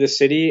through the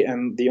city.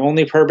 And the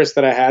only purpose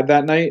that I had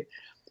that night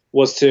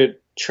was to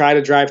try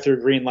to drive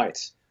through green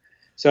lights.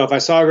 So if I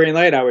saw a green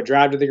light, I would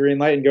drive to the green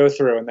light and go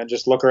through, and then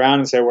just look around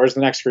and say, where's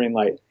the next green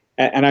light?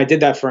 And I did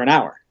that for an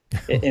hour.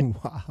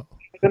 Wow.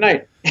 The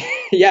night.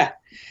 Yeah.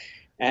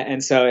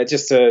 And so it's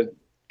just a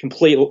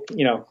complete,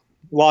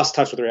 lost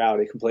touch with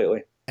reality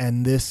completely.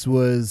 And this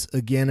was,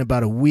 again,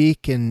 about a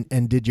week. And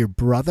did your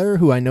brother,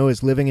 who I know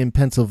is living in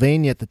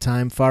Pennsylvania at the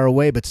time, far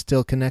away, but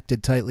still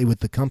connected tightly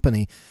with the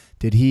company,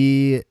 did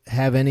he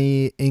have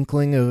any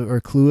inkling or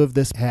clue of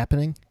this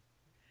happening?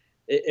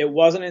 It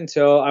wasn't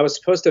until I was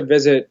supposed to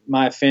visit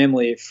my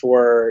family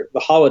for the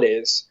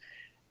holidays.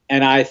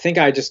 And I think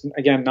I just,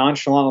 again,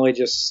 nonchalantly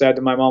just said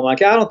to my mom,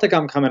 like, I don't think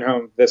I'm coming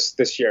home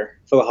this year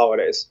for the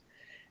holidays.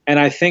 And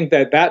I think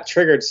that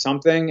triggered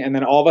something. And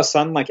then all of a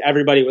sudden, like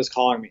everybody was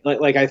calling me.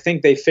 Like I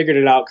think they figured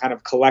it out kind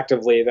of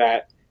collectively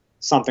that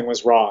something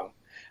was wrong.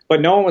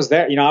 But no one was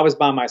there. I was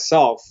by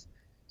myself.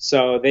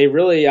 So they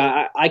really,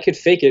 I could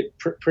fake it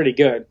pretty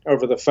good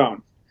over the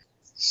phone.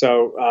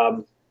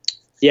 So,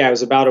 yeah, it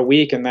was about a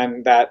week. And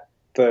then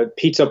the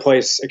pizza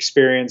place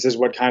experience is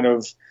what kind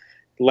of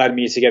led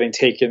me to getting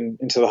taken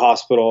into the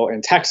hospital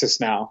in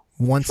Texas now.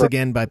 Once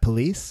again by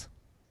police?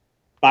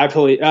 By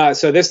police.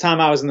 So this time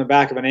I was in the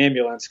back of an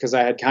ambulance because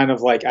I had kind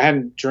of like, I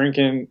hadn't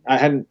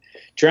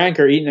drank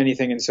or eaten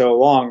anything in so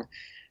long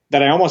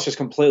that I almost just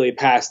completely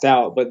passed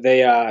out. But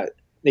the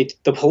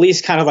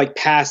police kind of like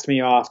passed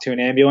me off to an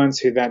ambulance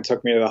who then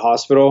took me to the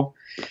hospital.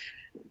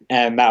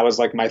 And that was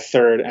like my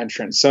third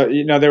entrance. So,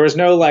 there was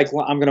no like,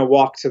 I'm going to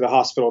walk to the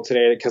hospital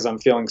today because I'm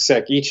feeling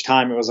sick. Each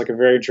time it was like a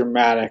very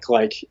dramatic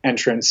like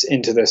entrance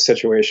into this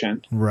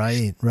situation.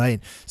 Right,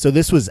 right. So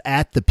this was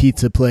at the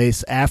pizza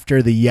place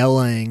after the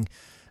yelling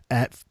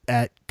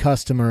at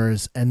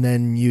customers, and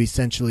then you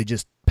essentially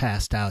just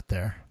passed out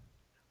there.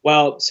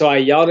 Well, so I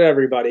yelled at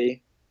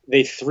everybody.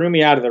 They threw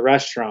me out of the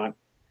restaurant.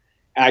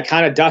 And I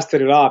kind of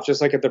dusted it off, just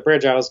like at the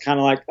bridge. I was kind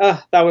of like,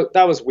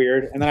 that was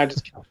weird. And then I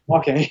just kept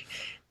walking.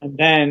 And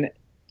then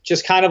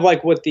just kind of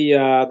like with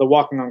the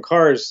Walking on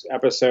Cars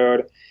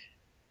episode,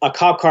 a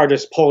cop car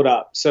just pulled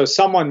up. So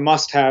someone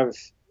must have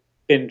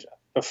been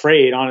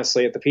afraid,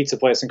 honestly, at the pizza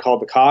place and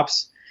called the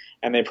cops.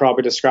 And they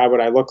probably described what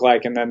I look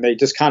like. And then they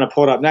just kind of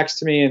pulled up next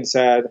to me and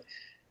said,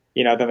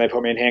 then they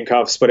put me in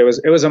handcuffs. But it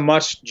was a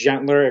much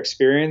gentler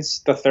experience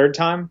the third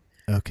time.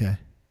 Okay.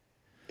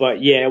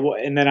 But yeah,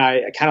 and then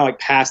I kind of like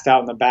passed out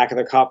in the back of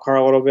the cop car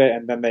a little bit.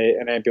 And then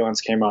an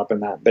ambulance came up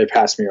and they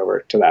passed me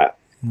over to that.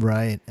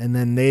 Right. And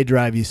then they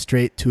drive you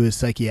straight to a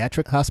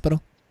psychiatric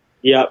hospital?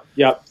 Yep.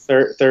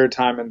 Third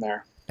time in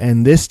there.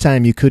 And this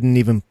time you couldn't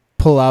even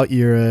pull out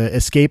your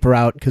escape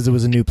route because it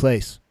was a new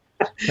place.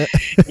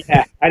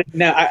 Yeah, I didn't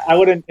know. I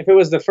wouldn't, if it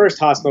was the first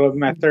hospital, it would be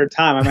my third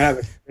time. I might have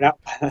it figured out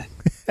by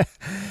then.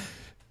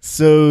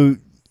 So,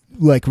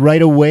 like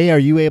right away, are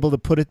you able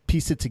to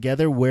piece it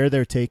together where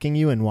they're taking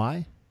you and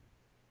why?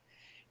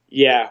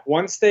 Yeah,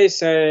 once they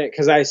say,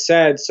 because I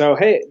said, so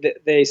hey,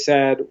 they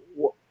said,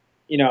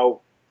 you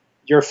know,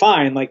 you're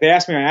fine. Like they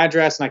asked me my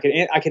address, and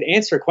I could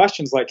answer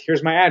questions like,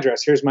 here's my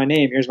address, here's my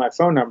name, here's my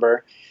phone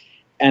number,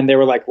 and they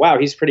were like, wow,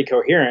 he's pretty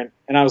coherent.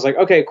 And I was like,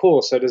 okay,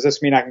 cool. So does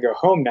this mean I can go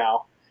home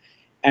now?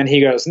 And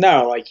he goes,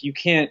 no, like you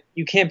can't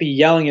be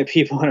yelling at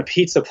people in a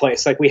pizza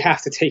place. Like we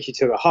have to take you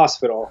to the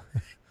hospital.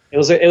 It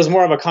was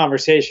more of a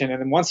conversation.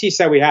 And then once he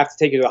said we have to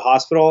take you to the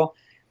hospital,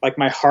 like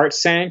my heart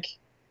sank,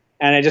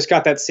 and I just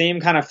got that same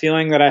kind of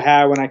feeling that I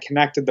had when I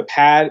connected the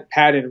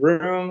padded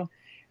room,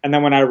 and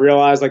then when I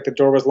realized like the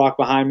door was locked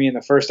behind me in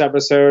the first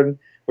episode,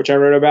 which I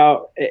wrote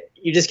about.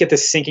 You just get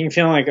this sinking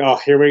feeling like, oh,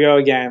 here we go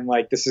again.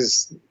 Like this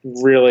is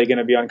really going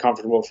to be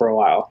uncomfortable for a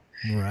while.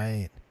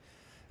 Right.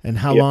 And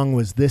how long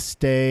was this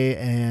stay?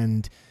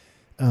 And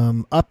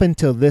up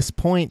until this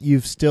point, you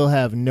still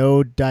have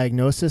no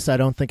diagnosis. I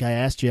don't think I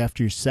asked you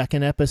after your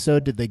second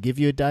episode. Did they give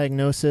you a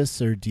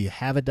diagnosis, or do you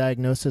have a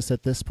diagnosis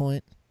at this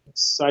point?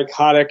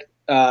 Psychotic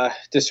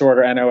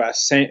disorder,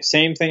 NOS.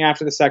 Same thing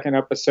after the second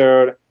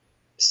episode.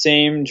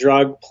 Same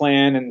drug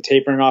plan and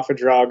tapering off of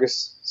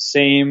drugs.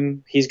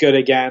 Same, he's good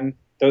again.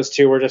 Those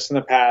two were just in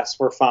the past.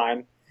 We're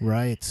fine.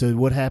 Right. So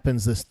what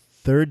happens this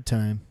third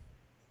time?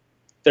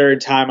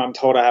 Third time, I'm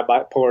told I have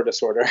bipolar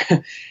disorder.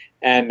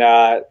 And,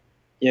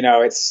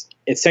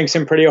 it sinks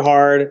in pretty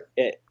hard.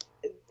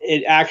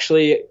 It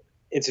actually,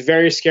 it's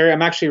very scary.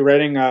 I'm actually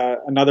writing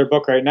another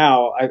book right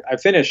now. I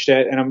finished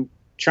it, and I'm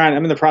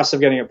in the process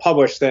of getting it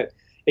published. That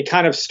it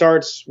kind of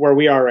starts where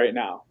we are right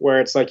now,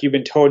 where it's like you've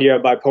been told you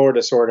have bipolar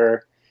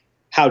disorder.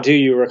 How do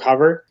you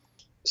recover?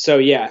 So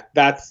yeah,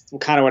 that's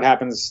kind of what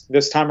happens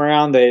this time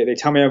around. They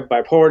tell me I have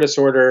bipolar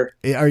disorder.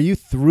 Are you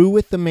through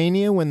with the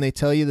mania when they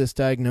tell you this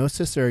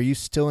diagnosis, or are you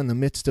still in the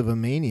midst of a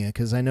mania?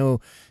 Because I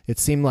know it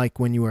seemed like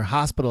when you were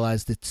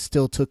hospitalized, it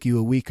still took you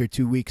a week or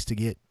 2 weeks to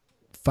get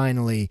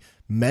finally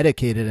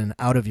medicated and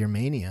out of your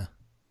mania.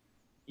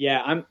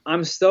 Yeah,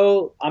 I'm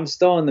still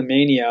in the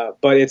mania,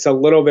 but it's a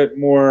little bit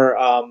more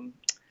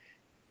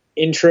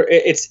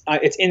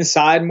it's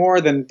inside more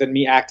than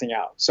me acting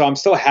out. So I'm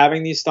still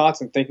having these thoughts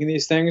and thinking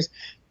these things,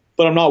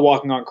 but I'm not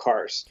walking on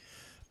cars.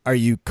 Are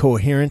you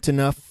coherent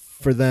enough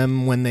for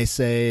them when they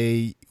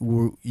say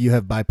you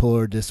have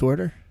bipolar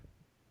disorder?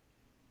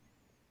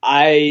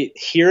 I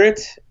hear it.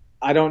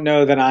 I don't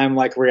know that I'm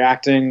like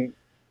reacting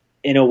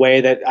in a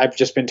way that I've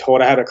just been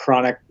told I had a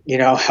chronic,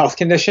 health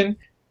condition,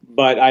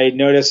 but I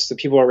notice the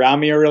people around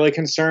me are really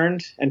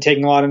concerned and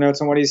taking a lot of notes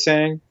on what he's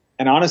saying.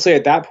 And honestly,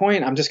 at that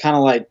point, I'm just kind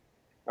of like,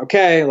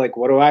 okay, like,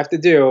 what do I have to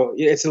do?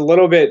 It's a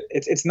little bit,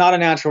 it's not a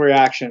natural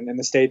reaction in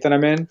the state that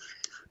I'm in,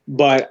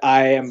 but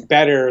I am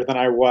better than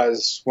I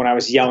was when I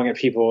was yelling at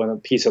people in a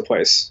pizza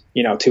place,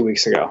 2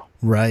 weeks ago.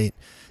 Right.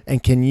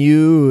 And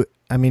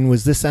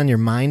was this on your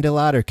mind a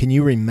lot, or can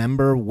you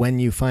remember when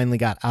you finally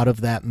got out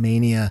of that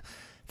mania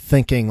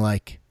thinking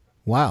like,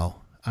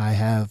 wow, I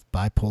have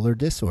bipolar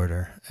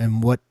disorder,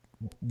 and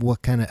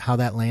how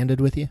that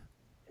landed with you?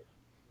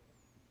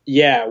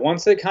 Yeah.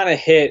 Once it kind of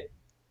hit,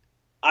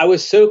 I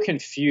was so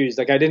confused.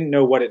 Like I didn't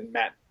know what it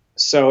meant.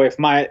 So if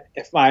my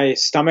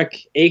stomach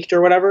ached or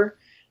whatever,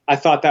 I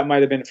thought that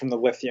might've been from the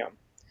lithium.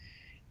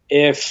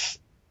 If,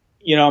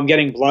 I'm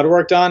getting blood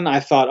work done, I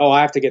thought, oh,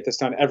 I have to get this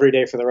done every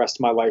day for the rest of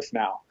my life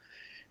now.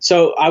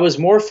 So I was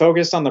more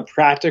focused on the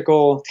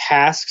practical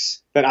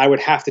tasks that I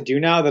would have to do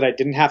now that I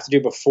didn't have to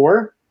do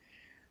before.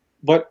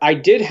 But I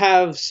did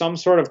have some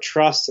sort of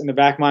trust in the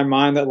back of my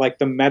mind that like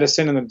the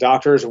medicine and the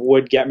doctors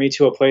would get me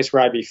to a place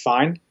where I'd be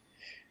fine.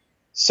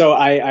 So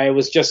I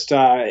was just,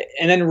 and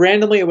then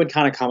randomly it would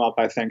kind of come up,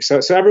 I think.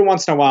 So every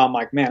once in a while I'm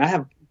like, man, I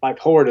have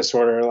bipolar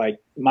disorder. Like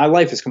my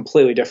life is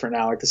completely different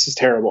now. Like this is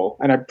terrible.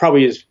 And I'd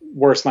probably use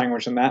worse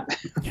language than that.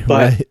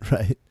 But,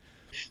 right.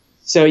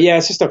 So yeah,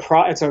 it's just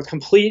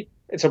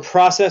it's a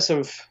process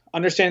of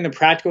understanding the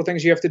practical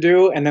things you have to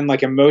do, and then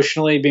like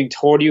emotionally being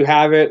told you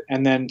have it,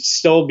 and then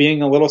still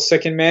being a little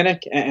sick and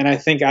manic. And I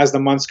think as the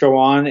months go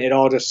on, it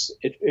all just,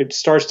 it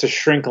starts to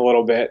shrink a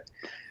little bit.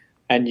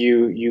 And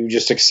you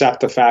just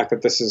accept the fact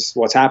that this is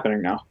what's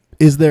happening now.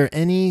 Is there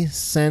any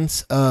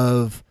sense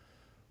of,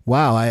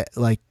 wow, I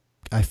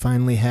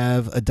finally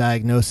have a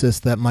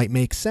diagnosis that might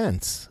make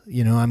sense?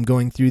 I'm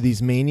going through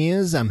these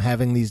manias, I'm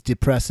having these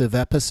depressive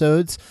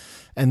episodes,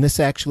 and this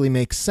actually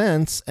makes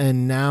sense.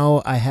 And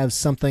now I have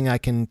something I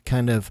can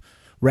kind of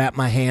wrap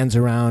my hands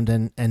around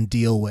and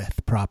deal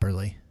with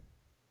properly.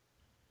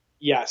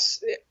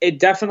 Yes, it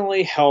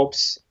definitely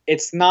helps.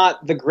 It's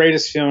not the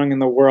greatest feeling in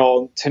the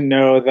world to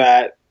know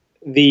that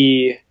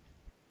the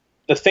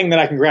thing that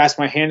I can grasp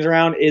my hands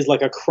around is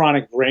like a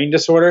chronic brain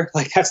disorder.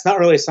 Like that's not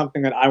really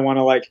something that I want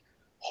to like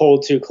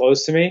hold too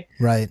close to me.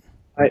 Right.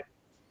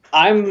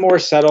 I'm more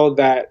settled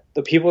that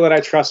the people that I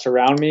trust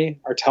around me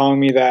are telling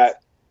me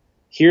that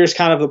here's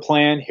kind of the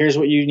plan. Here's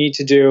what you need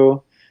to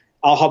do.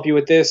 I'll help you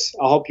with this.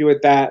 I'll help you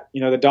with that.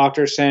 The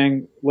doctor's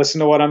saying, listen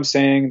to what I'm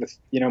saying.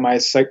 My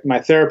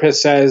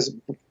therapist says,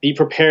 be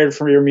prepared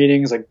for your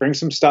meetings, like bring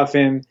some stuff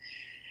in.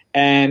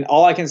 And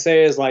all I can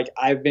say is like,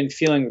 I've been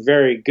feeling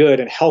very good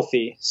and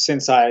healthy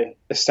since I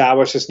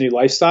established this new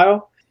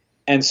lifestyle.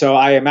 And so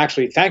I am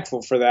actually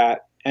thankful for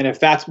that. And if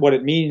that's what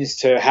it means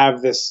to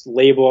have this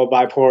label of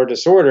bipolar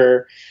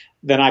disorder,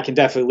 then I can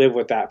definitely live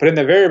with that. But in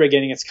the very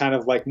beginning, it's kind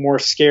of like more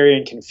scary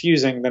and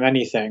confusing than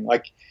anything.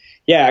 Like,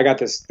 yeah, I got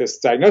this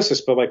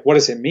diagnosis, but like, what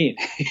does it mean?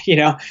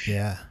 Yeah.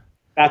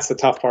 That's the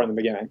tough part in the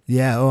beginning.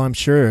 Yeah. Oh, I'm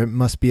sure it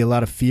must be a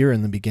lot of fear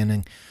in the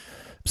beginning.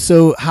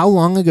 So how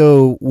long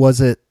ago was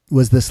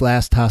this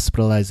last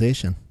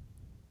hospitalization?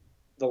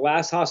 The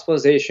last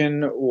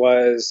hospitalization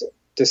was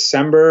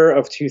December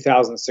of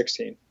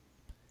 2016.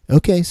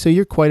 Okay. So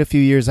you're quite a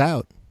few years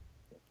out.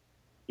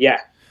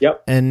 Yeah.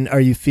 Yep. And are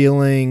you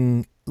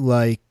feeling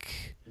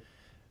like,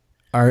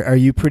 are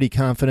you pretty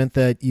confident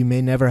that you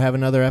may never have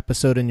another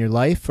episode in your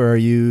life, or are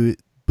you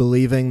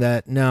believing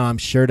that, no, I'm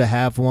sure to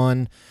have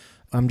one?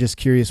 I'm just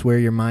curious where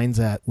your mind's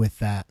at with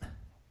that.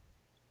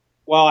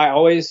 Well, I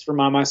always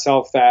remind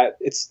myself that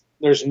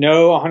there's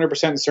no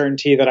 100%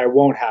 certainty that I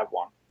won't have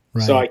one.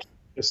 Right. So I can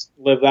just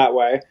live that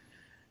way.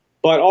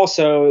 But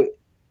also,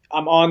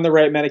 I'm on the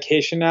right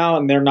medication now,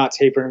 and they're not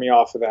tapering me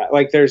off of that.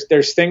 Like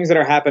there's things that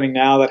are happening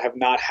now that have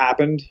not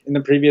happened in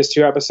the previous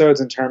 2 episodes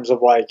in terms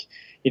of like,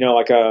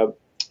 like a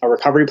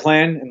recovery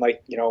plan and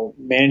like,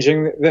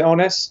 managing the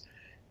illness.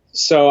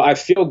 So I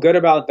feel good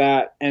about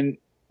that. And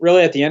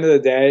really at the end of the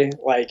day,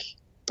 like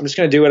I'm just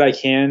going to do what I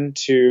can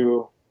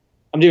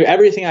I'm doing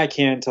everything I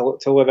can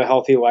to live a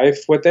healthy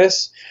life with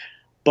this.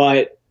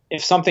 But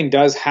if something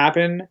does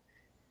happen,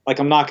 like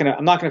I'm not going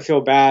to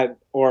feel bad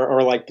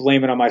or like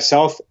blame it on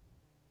myself.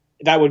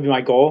 That would be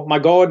my goal. My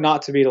goal would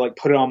not to be to like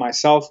put it on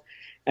myself.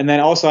 And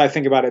then also I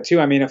think about it too.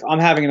 I mean, if I'm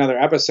having another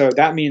episode,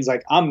 that means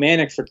like I'm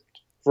manic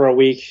for a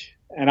week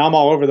and I'm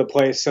all over the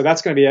place. So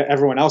that's going to be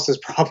everyone else's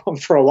problem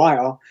for a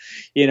while,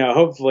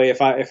 hopefully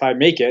if I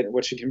make it,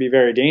 which it can be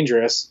very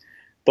dangerous.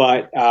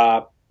 But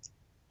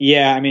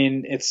yeah, I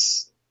mean,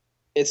 it's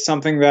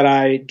something that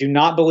I do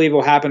not believe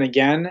will happen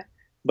again,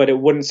 but it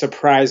wouldn't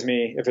surprise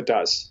me if it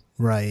does.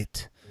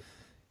 Right.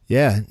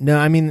 Yeah, no,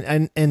 I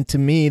mean, and to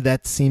me,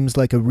 that seems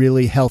like a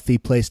really healthy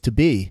place to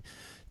be,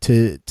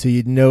 to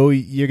know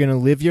you're going to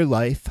live your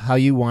life how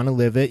you want to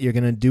live it. You're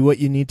going to do what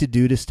you need to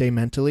do to stay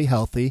mentally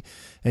healthy,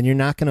 and you're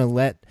not going to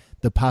let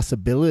the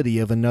possibility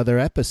of another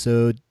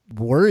episode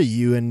worry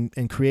you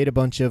and create a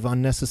bunch of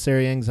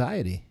unnecessary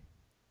anxiety.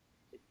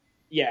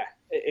 Yeah,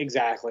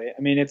 exactly.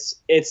 I mean,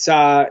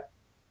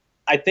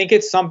 I think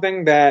it's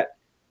something that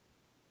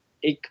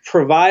it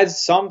provides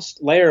some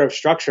layer of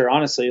structure,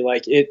 honestly.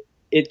 Like it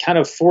kind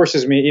of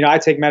forces me, I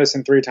take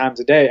medicine 3 times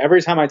a day.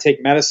 Every time I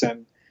take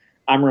medicine,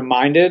 I'm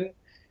reminded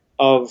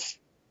of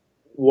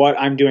what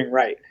I'm doing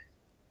right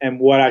and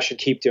what I should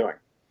keep doing.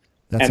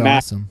 That's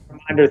awesome.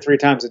 Reminder 3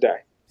 times a day.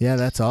 Yeah,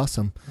 that's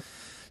awesome.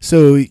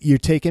 So you're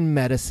taking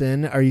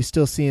medicine. Are you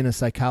still seeing a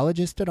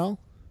psychologist at all?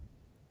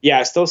 Yeah,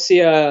 I still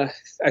see a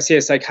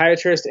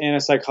psychiatrist and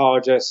a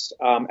psychologist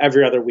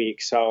every other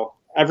week. So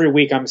every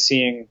week I'm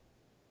seeing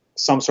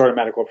some sort of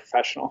medical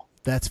professional.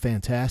 That's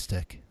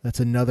fantastic.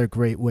 That's another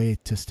great way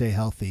to stay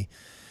healthy.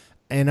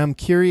 And I'm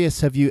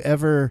curious, have you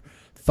ever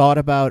thought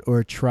about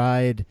or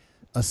tried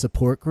a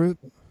support group?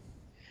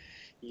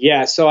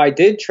 Yeah, so I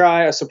did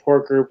try a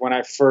support group when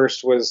I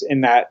first was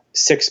in that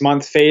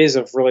 6-month phase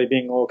of really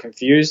being a little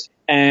confused.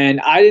 And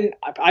it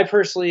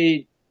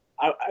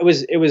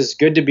was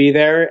good to be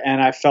there, and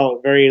I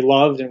felt very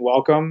loved and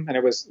welcome, and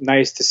it was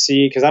nice to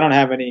see, because I don't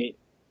have any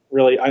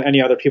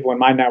other people in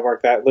my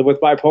network that live with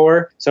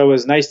bipolar. So it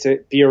was nice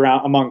to be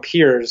around among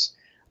peers.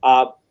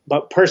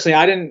 But personally,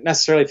 I didn't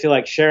necessarily feel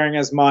like sharing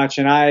as much.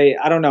 And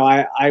I don't know,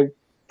 I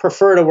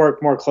prefer to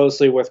work more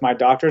closely with my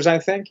doctors, I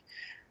think,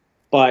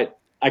 but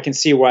I can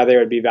see why they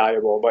would be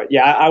valuable. But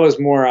yeah, I was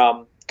more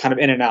kind of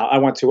in and out. I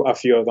went to a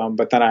few of them,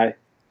 but then I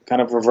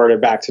kind of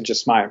reverted back to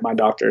just my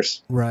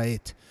doctors.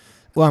 Right.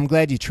 Well, I'm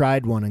glad you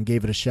tried one and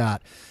gave it a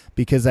shot,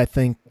 because I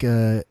think,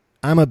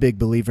 I'm a big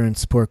believer in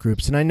support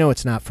groups, and I know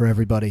it's not for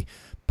everybody,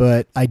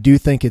 but I do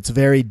think it's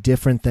very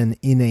different than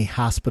in a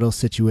hospital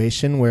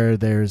situation where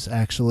there's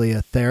actually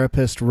a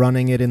therapist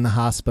running it in the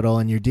hospital,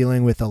 and you're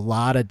dealing with a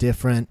lot of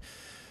different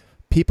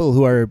people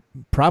who are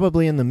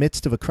probably in the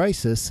midst of a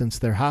crisis since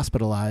they're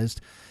hospitalized.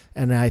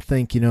 And I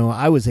think,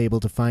 I was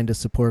able to find a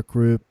support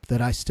group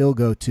that I still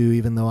go to,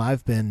 even though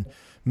I've been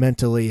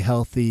mentally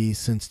healthy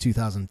since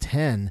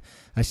 2010.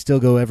 I still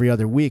go every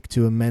other week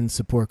to a men's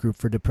support group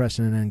for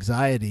depression and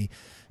anxiety.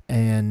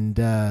 And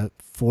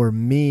for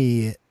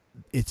me,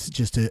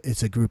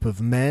 it's a group of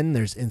men.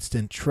 There's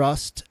instant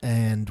trust,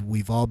 and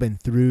we've all been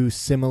through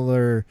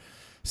similar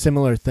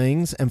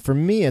things. And for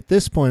me, at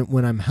this point,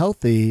 when I'm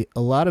healthy, a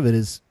lot of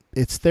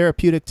it's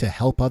therapeutic to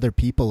help other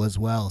people as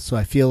well. So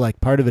I feel like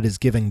part of it is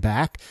giving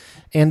back,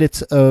 and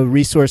it's a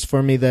resource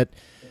for me that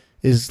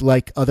is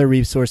like other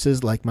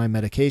resources, like my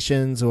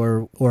medications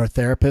or a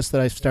therapist that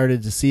I've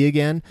started to see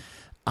again.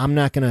 I'm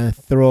not going to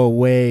throw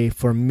away,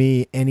 for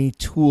me, any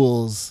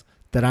tools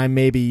that I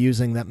may be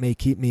using that may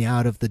keep me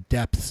out of the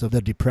depths of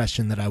the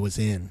depression that I was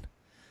in.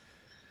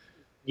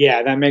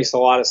 Yeah, that makes a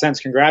lot of sense.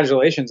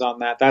 Congratulations on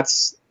that.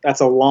 That's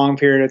a long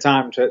period of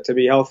time to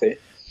be healthy.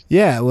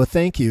 Yeah, well,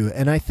 thank you.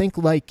 And I think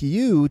like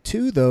you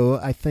too, though,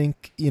 I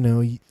think,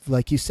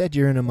 like you said,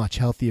 you're in a much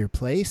healthier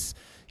place.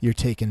 You're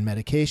taking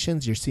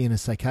medications. You're seeing a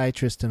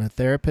psychiatrist and a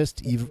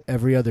therapist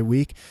every other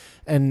week.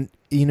 And,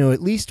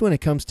 at least when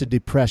it comes to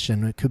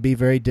depression, it could be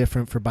very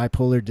different for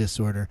bipolar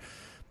disorder.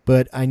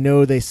 But I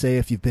know they say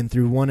if you've been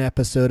through one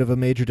episode of a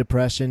major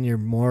depression, you're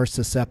more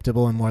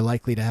susceptible and more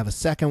likely to have a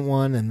second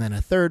one and then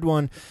a third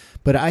one.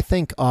 But I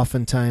think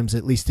oftentimes,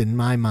 at least in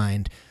my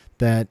mind,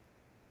 that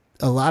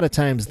a lot of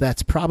times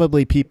that's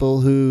probably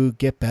people who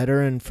get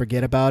better and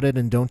forget about it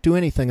and don't do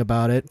anything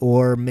about it.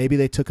 Or maybe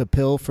they took a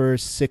pill for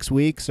 6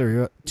 weeks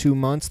or 2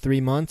 months,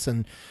 3 months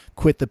and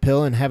quit the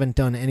pill and haven't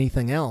done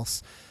anything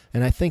else.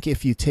 And I think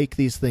if you take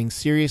these things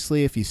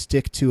seriously, if you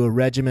stick to a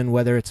regimen,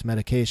 whether it's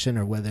medication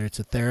or whether it's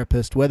a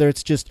therapist, whether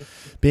it's just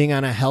being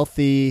on a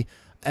healthy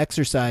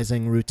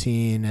exercising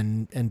routine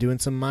and doing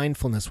some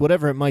mindfulness,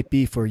 whatever it might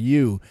be for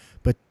you,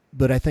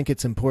 but I think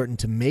it's important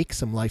to make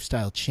some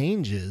lifestyle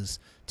changes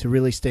to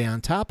really stay on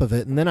top of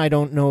it. And then I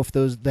don't know if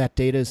that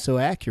data is so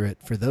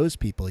accurate for those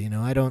people.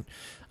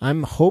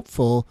 I'm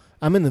hopeful.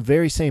 I'm in the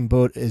very same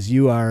boat as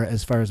you are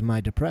as far as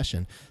my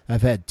depression.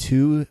 I've had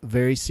 2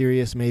 very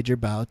serious major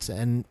bouts,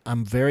 and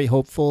I'm very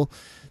hopeful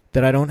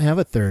that I don't have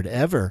a third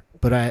ever.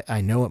 But I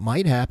know it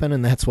might happen,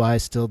 and that's why I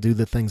still do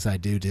the things I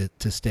do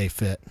to stay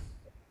fit.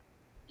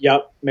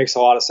 Yep, makes a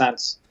lot of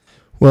sense.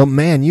 Well,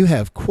 man, you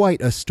have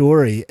quite a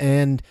story.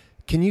 And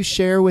can you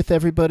share with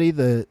everybody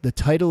the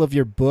title of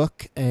your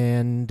book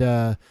and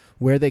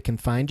where they can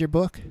find your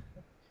book?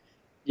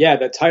 Yeah,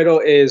 the title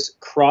is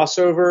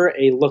Crossover,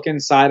 A Look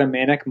Inside a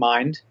Manic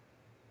Mind.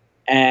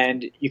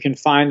 And you can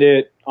find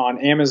it on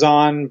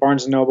Amazon,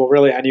 Barnes & Noble,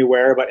 really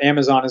anywhere. But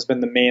Amazon has been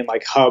the main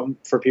hub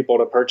for people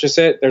to purchase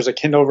it. There's a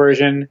Kindle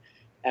version,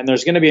 and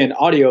there's going to be an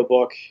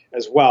audiobook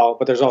as well,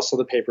 but there's also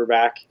the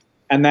paperback.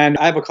 And then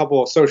I have a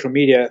couple of social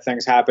media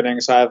things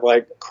happening. So I have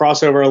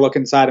Crossover, A Look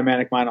Inside a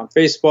Manic Mind on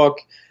Facebook.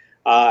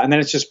 And then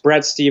it's just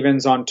Brett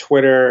Stevens on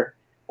Twitter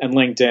and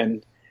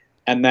LinkedIn.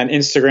 And then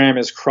Instagram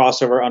is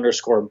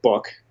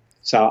crossover_book.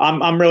 So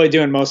I'm really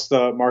doing most of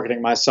the marketing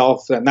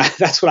myself, and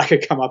that's what I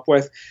could come up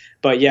with.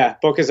 But yeah,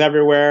 book is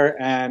everywhere.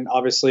 And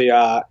obviously,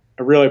 I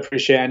really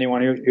appreciate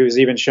anyone who's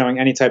even showing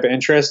any type of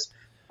interest.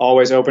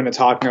 Always open to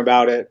talking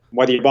about it,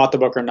 whether you bought the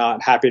book or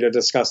not. Happy to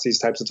discuss these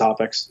types of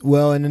topics.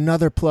 Well, and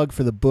another plug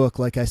for the book.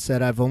 Like I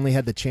said, I've only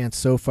had the chance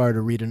so far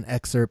to read an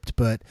excerpt,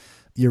 but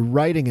your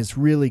writing is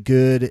really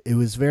good. It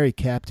was very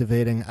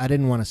captivating. I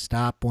didn't want to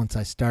stop once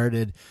I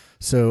started,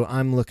 so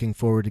I'm looking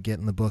forward to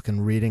getting the book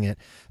and reading it.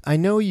 I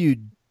know you.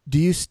 Do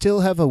you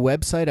still have a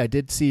website? I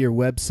did see your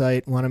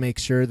website. Want to make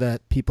sure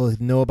that people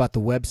know about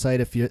the website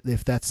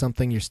if that's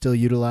something you're still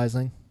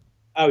utilizing?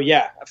 Oh,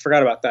 yeah. I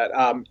forgot about that.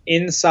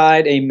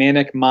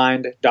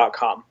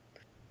 InsideAManicMind.com.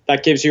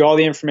 That gives you all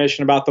the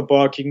information about the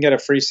book. You can get a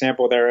free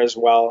sample there as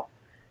well.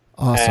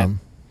 Awesome.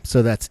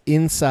 So that's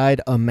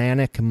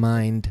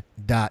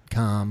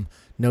InsideAManicMind.com.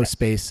 No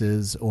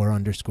spaces or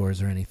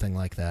underscores or anything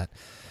like that.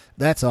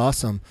 That's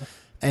awesome.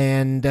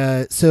 And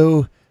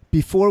so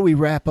before we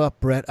wrap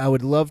up, Brett, I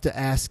would love to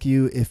ask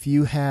you if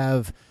you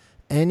have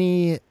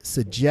any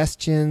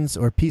suggestions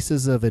or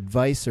pieces of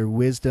advice or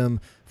wisdom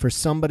for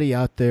somebody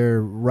out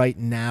there right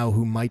now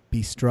who might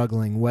be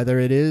struggling, whether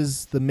it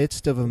is the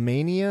midst of a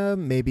mania,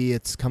 maybe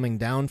it's coming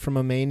down from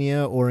a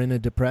mania, or in a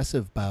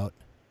depressive bout.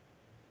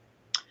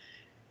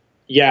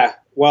 Yeah,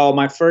 well,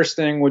 my first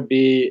thing would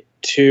be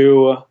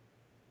to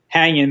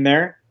hang in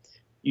there.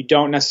 You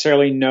don't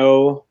necessarily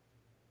know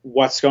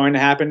what's going to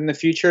happen in the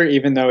future,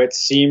 even though it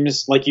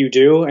seems like you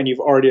do, and you've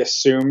already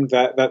assumed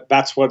that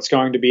that's what's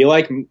going to be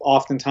like.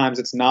 Oftentimes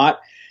it's not.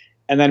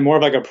 And then more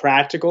of a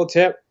practical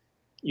tip,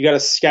 you got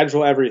to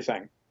schedule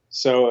everything.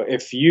 So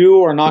if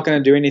you are not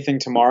going to do anything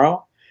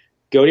tomorrow,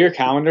 go to your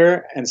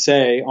calendar and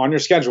say on your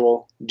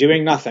schedule,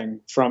 doing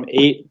nothing from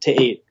 8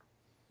 to 8.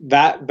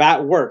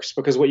 That works,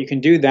 because what you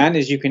can do then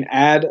is you can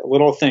add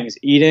little things: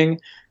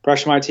 eating,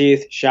 brushing my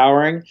teeth,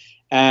 showering.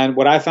 And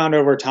what I found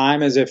over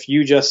time is if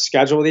you just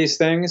schedule these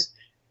things,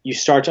 you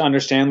start to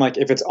understand,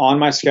 if it's on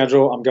my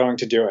schedule, I'm going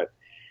to do it.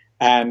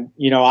 And,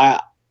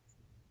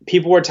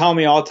 people were telling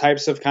me all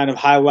types of kind of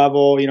high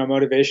level,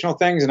 motivational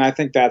things. And I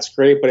think that's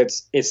great, but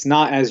it's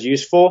not as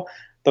useful.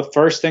 The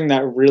first thing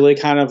that really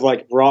kind of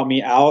brought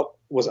me out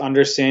was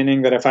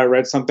understanding that if I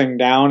read something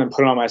down and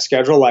put it on my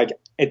schedule,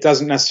 it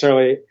doesn't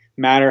necessarily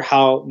matter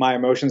how my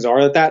emotions are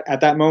at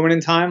that moment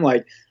in time.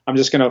 I'm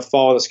just going to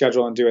follow the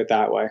schedule and do it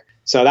that way.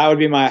 So that would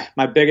be my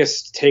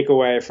biggest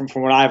takeaway from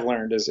what I've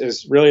learned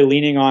is really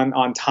leaning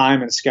on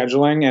time and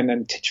scheduling, and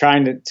then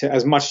trying to,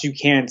 as much as you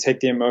can, take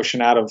the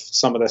emotion out of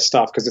some of this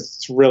stuff, because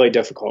it's really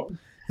difficult.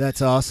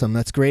 That's awesome.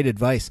 That's great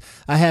advice.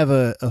 I have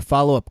a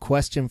follow-up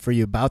question for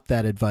you about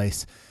that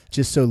advice,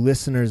 just so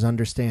listeners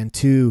understand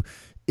too.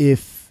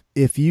 If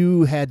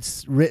you had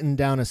written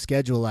down a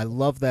schedule, I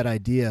love that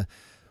idea,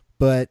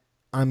 but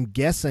I'm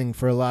guessing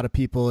for a lot of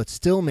people, it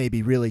still may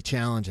be really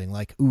challenging.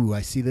 Like, ooh,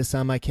 I see this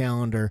on my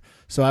calendar.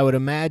 So I would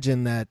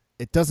imagine that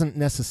it doesn't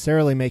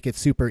necessarily make it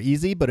super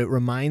easy, but it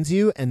reminds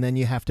you, and then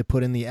you have to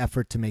put in the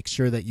effort to make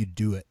sure that you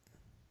do it.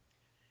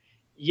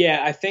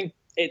 Yeah, I think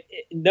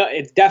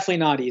it's definitely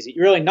not easy.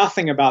 Really,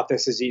 nothing about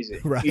this is easy.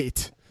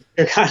 Right.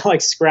 You're kind of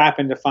like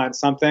scrapping to find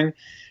something.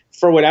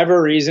 For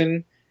whatever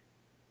reason,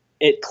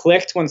 it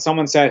clicked when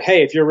someone said,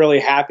 hey, if you're really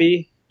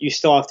happy, you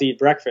still have to eat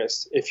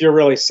breakfast. If you're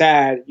really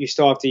sad, you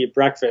still have to eat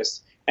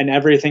breakfast, and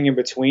everything in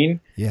between.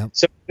 Yeah.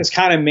 So it's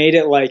kind of made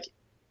it like,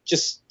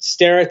 just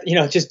stare at,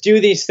 just do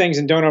these things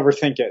and don't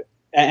overthink it.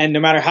 And no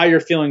matter how you're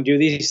feeling, do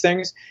these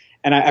things.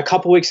 And a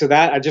couple weeks of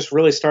that, I just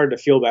really started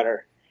to feel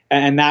better.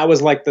 And that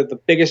was like the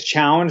biggest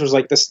challenge was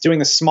like this, doing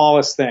the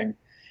smallest thing.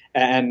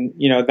 And,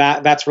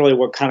 that's really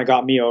what kind of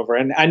got me over.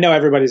 And I know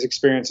everybody's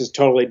experience is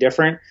totally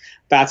different.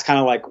 That's kind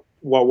of like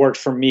what worked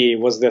for me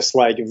was this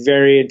like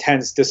very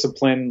intense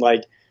discipline.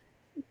 Like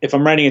if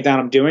I'm writing it down,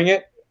 I'm doing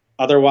it.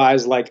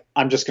 Otherwise, like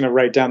I'm just going to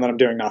write down that I'm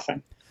doing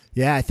nothing.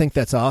 Yeah, I think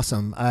that's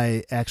awesome.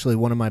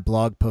 One of my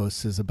blog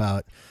posts is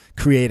about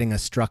creating a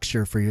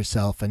structure for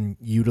yourself and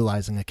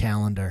utilizing a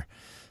calendar.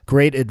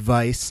 Great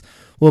advice.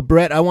 Well,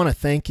 Brett, I want to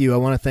thank you. I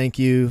want to thank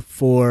you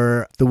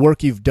for the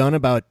work you've done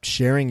about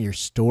sharing your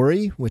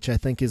story, which I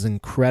think is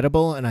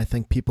incredible, and I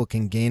think people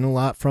can gain a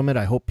lot from it.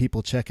 I hope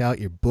people check out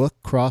your book,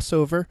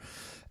 Crossover.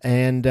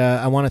 And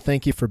I want to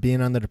thank you for being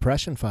on the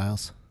Depression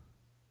Files.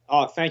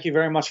 Oh, thank you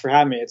very much for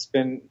having me. It's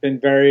been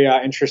very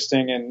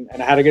interesting, and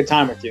I had a good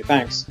time with you.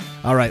 Thanks.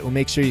 All right. Well,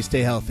 make sure you stay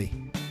healthy.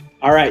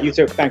 All right. You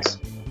too. Thanks.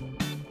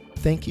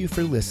 Thank you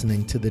for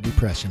listening to the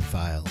Depression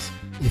Files.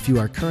 If you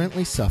are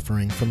currently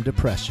suffering from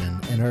depression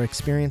and are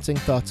experiencing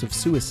thoughts of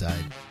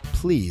suicide,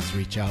 please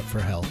reach out for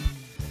help.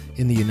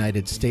 In the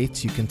United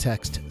States, you can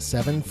text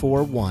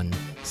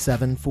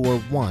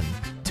 741-741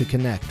 to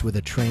connect with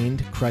a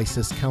trained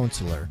crisis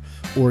counselor,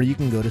 or you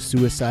can go to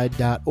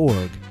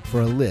suicide.org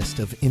for a list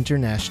of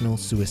international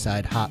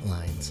suicide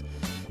hotlines.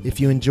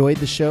 If you enjoyed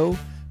the show,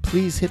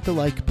 please hit the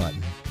like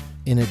button.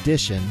 In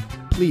addition,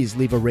 please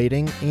leave a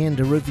rating and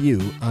a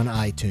review on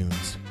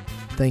iTunes.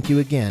 Thank you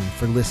again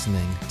for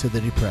listening to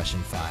the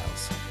Depression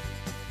Files.